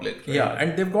went public. Right? Yeah,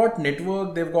 and they've got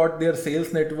network, they've got their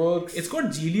sales networks. It's got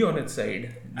Geely on its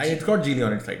side. And it's got Geely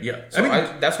on its side, yeah. So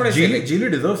that's what I say. Like, Geely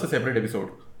deserves a separate episode.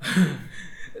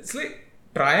 it's like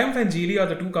Triumph and Geely are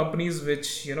the two companies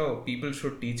which, people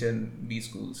should teach in B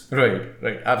schools.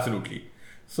 Right, absolutely.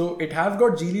 So it has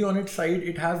got Geely on its side.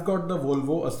 It has got the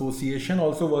Volvo Association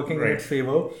also working in its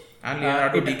favor. And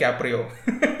Leonardo DiCaprio.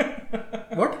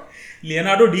 What?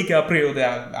 Leonardo DiCaprio, the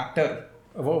actor.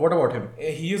 What about him?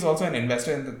 He is also an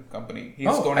investor in the company. He's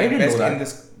Oh, going I to didn't invest know in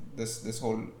that. this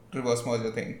whole reverse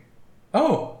merger thing.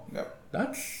 Oh, Yeah.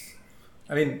 that's,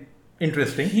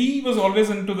 interesting. He was always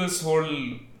into this whole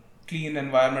clean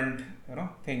environment,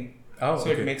 thing. Oh,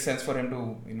 so okay. it makes sense for him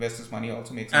to invest his money,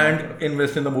 also make some money out of And it.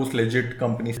 invest in the most legit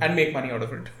companies. And make money out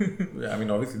of it. Yeah,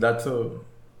 obviously that's a...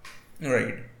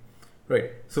 Right.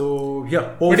 Right. So,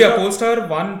 yeah. But yeah, Polestar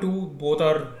 1, 2, both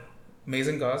are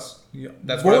amazing cars. Yeah.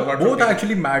 That's what I've got from both people.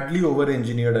 actually madly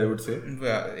over-engineered, I would say.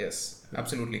 Yeah, yes,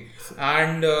 absolutely.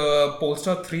 And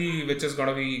Polestar 3, which is going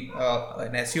to be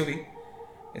an SUV,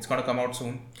 it's going to come out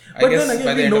soon. But then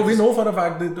again, we know for a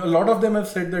fact that a lot of them have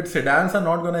said that sedans are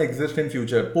not going to exist in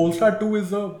future. Polestar 2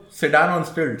 is a sedan on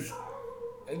stilts.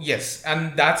 Yes,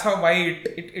 and that's why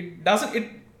it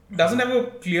doesn't have a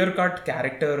clear-cut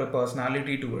character or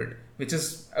personality to it, which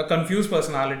is a confused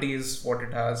personality is what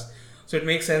it has. So it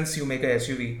makes sense you make a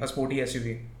SUV, a sporty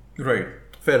SUV. Right.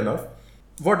 Fair enough.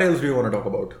 What else do you want to talk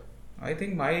about? I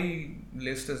think my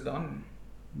list is done.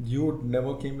 You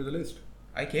never came with a list.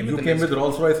 I came You with the came list. with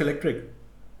Rolls-Royce Electric.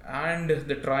 And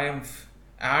the Triumph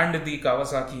and the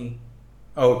Kawasaki.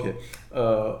 Okay.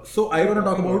 So I want to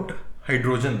talk about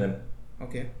hydrogen then.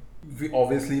 Okay. We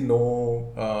obviously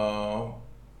know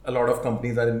a lot of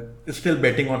companies are still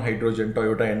betting on hydrogen,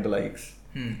 Toyota and the likes.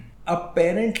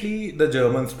 Apparently the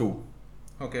Germans too.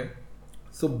 Okay.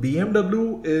 So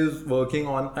BMW is working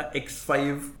on a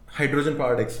X5, hydrogen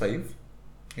powered X5.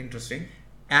 Interesting.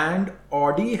 And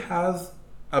Audi has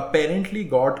apparently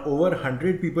got over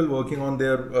 100 people working on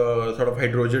their sort of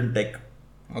hydrogen tech.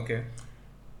 Okay.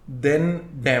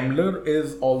 Then Daimler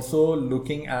is also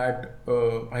looking at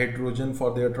hydrogen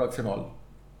for their trucks and all.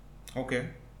 Okay.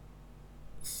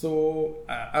 So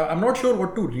I'm not sure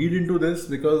what to read into this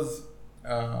because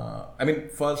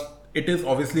first it is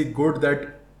obviously good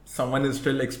that someone is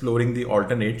still exploring the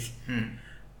alternates.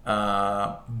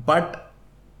 But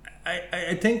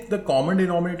I think the common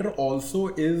denominator also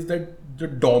is that the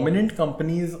dominant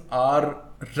companies are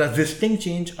resisting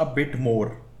change a bit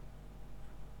more.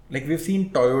 Like we've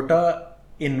seen Toyota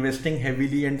investing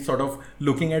heavily and sort of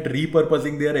looking at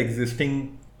repurposing their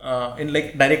existing in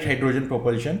like direct hydrogen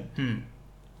propulsion.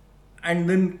 And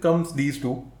then comes these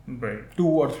two, Right. 2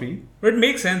 or 3. But it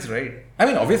makes sense, right?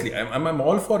 Obviously, I'm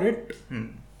all for it.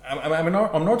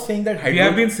 I'm not saying that We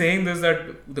have been saying this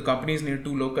that the companies need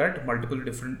to look at multiple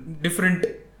different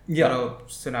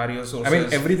scenario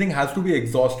sources. Everything has to be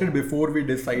exhausted before we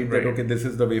decide that okay, this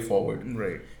is the way forward.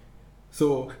 Right.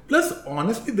 So, plus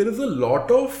honestly, there is a lot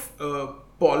of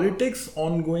politics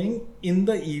ongoing in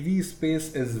the EV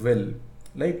space as well.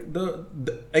 Like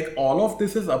like all of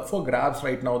this is up for grabs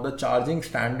right now. The charging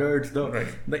standards,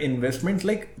 the investments.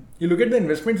 Like you look at the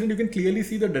investments and you can clearly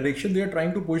see the direction they are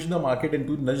trying to push the market and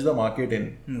to nudge the market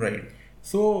in. Right.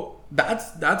 So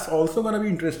that's also gonna be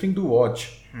interesting to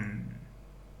watch.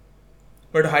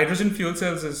 But hydrogen fuel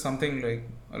cells is something like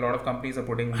a lot of companies are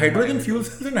putting Hydrogen fuel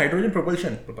cells and hydrogen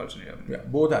propulsion. propulsion. Yeah,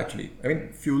 both actually. I mean,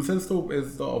 fuel cells though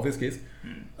is the obvious case.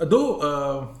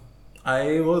 Though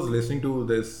I was listening to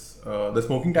this the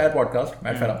Smoking Tire podcast,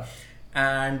 Matt Farah,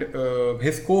 and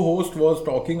his co-host was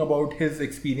talking about his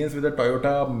experience with the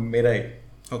Toyota Mirai,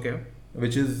 Okay.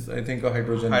 which is I think a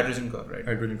hydrogen car, right?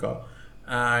 hydrogen car.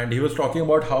 And he was talking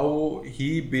about how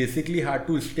he basically had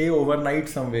to stay overnight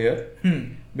somewhere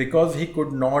because he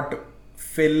could not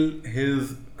fill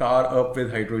his car up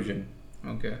with hydrogen.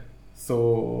 Okay.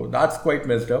 So that's quite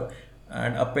messed up.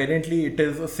 And apparently it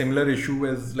is a similar issue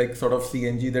as like sort of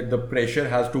CNG, that the pressure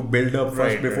has to build up first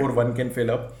Right, before right. one can fill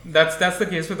up. That's the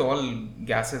case with all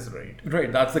gases, right?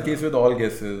 Right, that's the case with all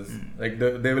gases. Like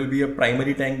there will be a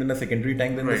primary tank, then a secondary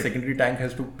tank, then the Right. secondary tank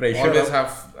has to pressure Always up.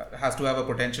 has to have a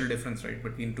potential difference, right,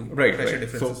 between two Right, pressure right.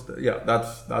 differences. So yeah,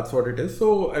 that's what it is.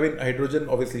 So I mean, hydrogen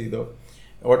obviously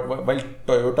while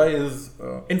Toyota is,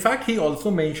 in fact, he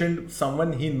also mentioned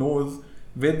someone he knows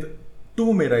with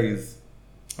two Mirais.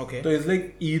 Okay. So it's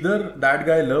like either that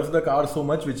guy loves the car so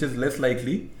much, which is less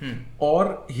likely,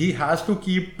 or he has to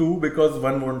keep two because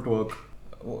one won't work.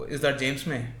 Oh, is that James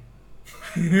May?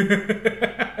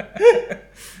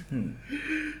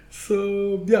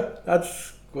 So yeah,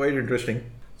 that's quite interesting.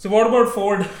 So what about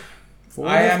Ford? Ford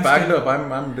I is am packed still up. I'm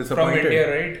From disappointed. India,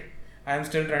 right? I'm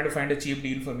still trying to find a cheap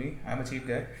deal for me. I'm a cheap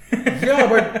guy. Yeah,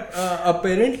 but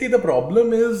apparently the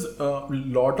problem is a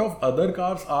lot of other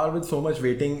cars are with so much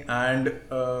waiting, and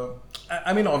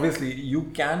I mean, obviously you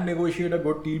can negotiate a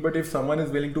good deal, but if someone is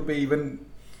willing to pay even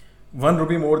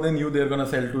 ₹1 more than you, they're gonna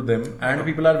sell to them, and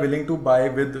people are willing to buy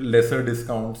with lesser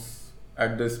discounts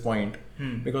at this point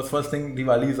because first thing,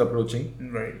 Diwali is approaching.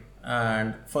 Right.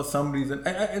 And for some reason,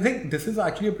 I think this is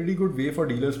actually a pretty good way for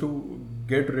dealers to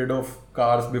get rid of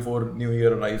cars before New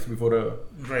Year arrives, before a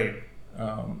Right.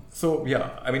 so yeah,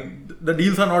 I mean the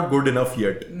deals are not good enough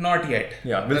yet. Not yet.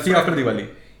 Yeah, we'll That's see what after I- Diwali.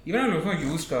 Even I'm looking for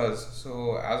used cars. So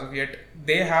as of yet,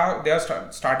 they are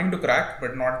starting to crack,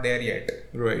 but not there yet.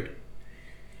 Right.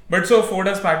 But so Ford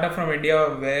has packed up from India.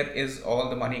 Where is all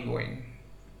the money going?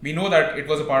 We know that it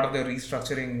was a part of the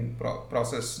restructuring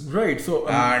process, Right. So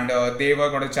and they were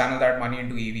going to channel that money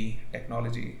into EV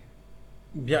technology.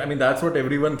 yeah, I mean that's what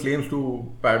everyone claims to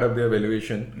pad up their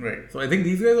valuation. Right. So I think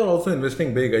these guys are also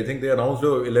investing big. I think they announced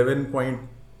a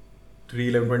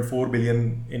 11.4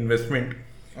 billion investment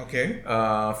Okay.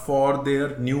 for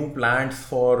their new plants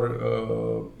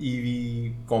for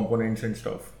EV components and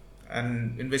stuff.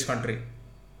 And in which country?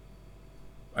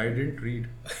 I didn't read.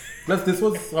 Plus, this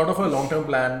was sort of a long-term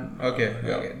plan. Okay.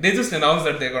 Yeah. Okay. They just announced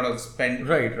that they're going to spend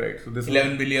Right. So this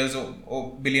 11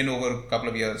 billion over a couple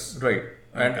of years. was, right.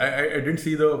 And I didn't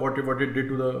see what it did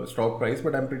to the stock price,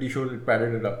 but I'm pretty sure it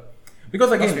padded it up.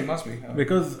 Because again, Must be. Yeah.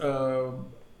 because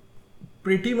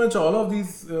pretty much all of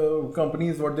these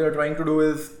companies, what they are trying to do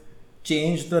is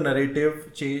change the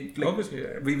narrative. Obviously,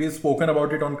 yeah. We've spoken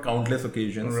about it on countless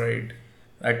occasions. Right.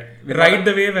 That Ride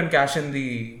the wave and cash in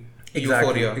the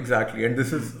euphoria. Exactly, and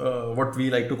this is what we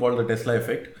like to call the Tesla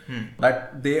effect.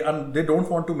 That they don't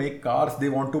want to make cars; they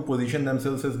want to position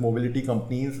themselves as mobility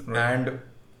companies and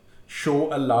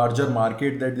show a larger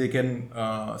market that they can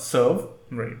serve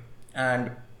Right.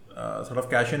 and sort of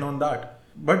cash in on that.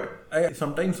 But I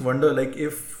sometimes wonder, like,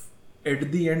 if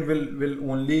at the end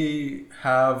will only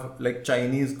have like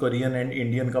Chinese, Korean, and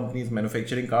Indian companies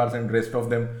manufacturing cars, and rest of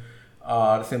them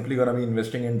are simply gonna be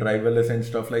investing in driverless and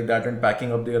stuff like that and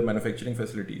packing up their manufacturing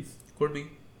facilities. Could be.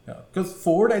 Yeah, because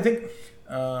Ford, I think,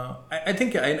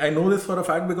 I know this for a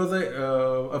fact because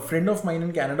a friend of mine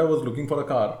in Canada was looking for a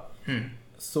car.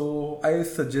 So I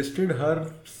suggested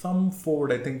her some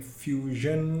Ford, I think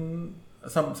Fusion,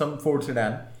 some Ford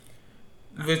sedan,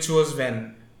 Which was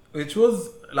when? which was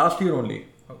last year only.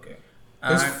 Okay.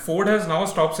 Because And- Ford has now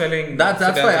stopped selling. That's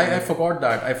sedans why I only. forgot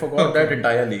that. I forgot Okay. that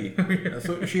entirely.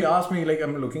 So she asked me, like,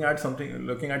 I'm looking at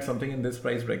something in this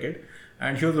price bracket,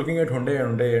 and she was looking at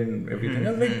Hyundai and everything.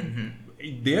 I was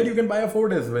like, there you can buy a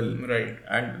Ford as well, Right.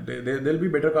 and there'll be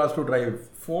better cars to drive.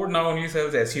 Ford now only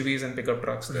sells SUVs and pickup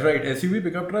trucks. There. Right, SUV,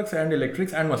 pickup trucks, and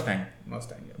electrics, and Mustang.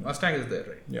 Mustang. Yeah. Mustang is there,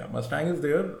 right? Yeah, Mustang is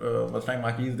there. Mustang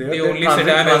Mach-E is there. The Then only Transit,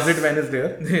 sedan is- Transit van is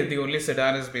there. The only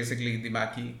sedan is basically the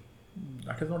Mach-E.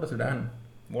 That is not a sedan.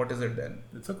 What is it then?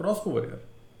 It's a crossover here.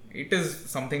 It is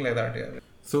something like that, yeah.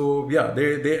 So yeah,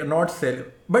 they are not sell.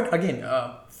 But again,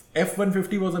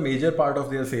 F-150 was a major part of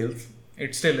their sales.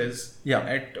 It still is. Yeah.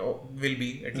 It will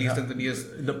be, at least Yeah. in the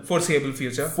nearest The- foreseeable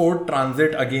future. Ford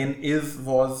Transit again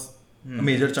was a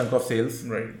major chunk of sales.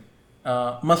 Right.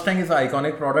 Mustang is an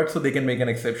iconic product, so they can make an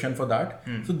exception for that.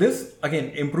 So this again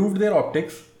improved their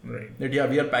optics. Right. That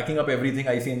we are packing up everything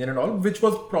IC engine and all, which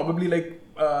was probably like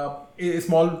a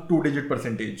small 2-digit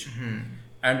percentage.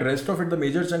 And rest of it, the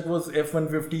major chunk was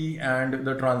F-150 and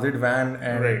the Transit van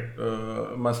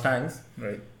and Mustangs.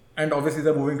 Right. And obviously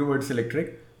they're moving towards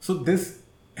electric. So this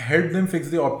helped them fix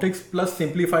the optics plus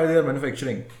simplify their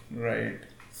manufacturing. Right.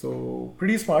 So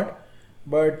pretty smart.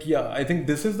 But yeah, I think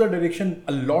this is the direction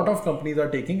a lot of companies are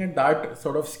taking, and that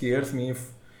sort of scares me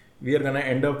if we are gonna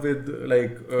end up with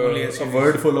like a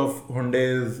world full of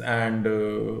Hyundais and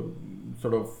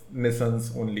sort of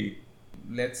Nissans only.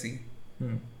 Let's see.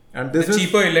 And this the is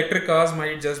cheaper electric cars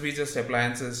might just be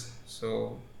appliances.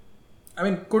 So I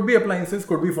mean, could be appliances,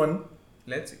 could be fun.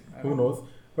 Let's see. Who knows?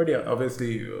 But yeah,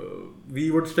 obviously, we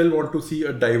would still want to see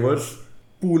a diverse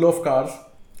pool of cars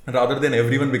rather than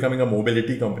everyone becoming a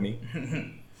mobility company.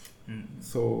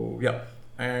 So yeah,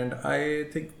 and I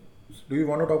think, do we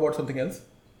want to talk about something else?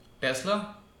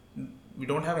 Tesla? We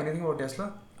don't have anything about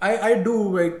Tesla? I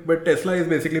do, like, but Tesla is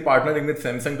basically partnering with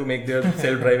Samsung to make their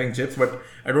self-driving chips, but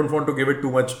I don't want to give it too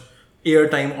much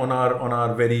airtime on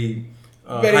our very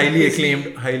highly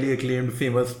acclaimed,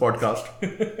 famous podcast.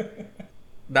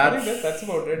 That's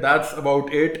about it. That's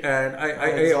about it, and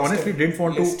I honestly didn't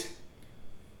want to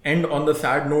end on the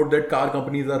sad note that car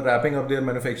companies are wrapping up their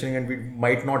manufacturing and we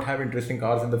might not have interesting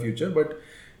cars in the future, but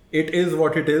it is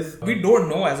what it is. We don't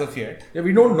know as of yet. Yeah,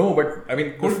 we don't know, but I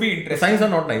mean, could be interesting. The signs are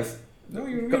not nice. No,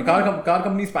 you car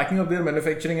companies packing up their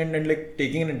manufacturing and like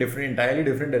taking in a entirely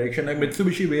different direction. Like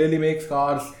Mitsubishi barely makes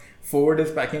cars. Ford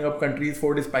is packing up countries.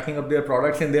 Ford is packing up their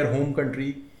products in their home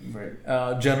country.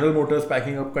 Right. General Motors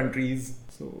packing up countries.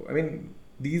 So I mean,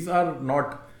 these are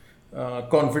not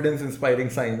confidence-inspiring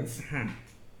signs.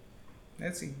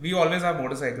 Let's see. We always have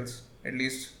motorcycles, at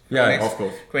least. Yeah, the next of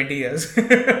course. 20 years.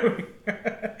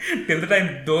 Till the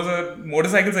time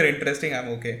motorcycles are interesting, I'm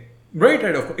okay. Right,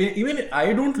 of course. Even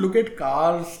I don't look at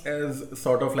cars as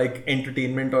sort of like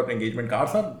entertainment or engagement.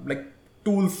 Cars are like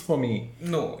tools for me.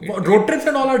 No. Road trips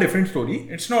and all are different story.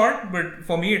 It's not, but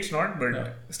for me it's not.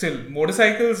 But still,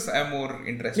 motorcycles I'm more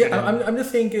interested in. I'm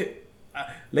just saying,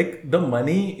 like the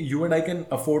money you and I can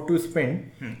afford to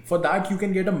spend, for that you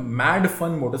can get a mad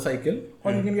fun motorcycle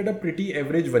or you can get a pretty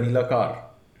average vanilla car.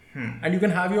 And you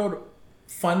can have your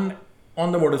fun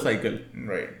on the motorcycle.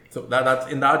 Right. So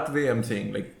that's in that way I'm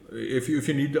saying, like, if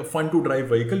you need a fun to drive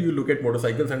vehicle, you look at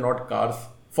motorcycles and not cars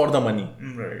for the money.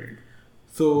 Right.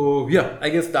 So yeah, I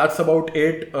guess that's about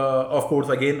it. Of course,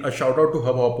 again, a shout out to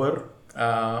Hubhopper,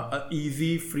 an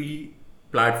easy, free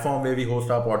platform where we host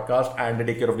our podcast and they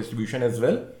take care of distribution as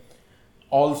well.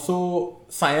 Also,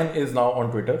 Cyan is now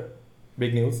on Twitter.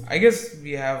 Big news. I guess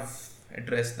we have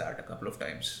addressed that a couple of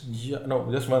times. Yeah,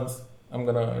 no, just once. I'm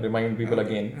gonna remind people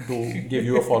again to give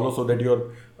you a follow so that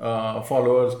your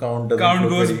followers count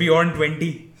goes beyond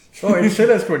 20. Oh, it still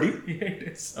has 20? Yeah, it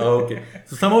is. Okay.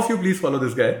 So some of you please follow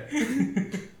this guy.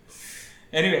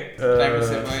 Anyway, time to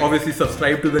say bye. Obviously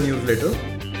subscribe to the newsletter.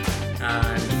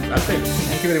 And that's it.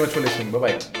 Thank you very much for listening.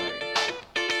 Bye-bye.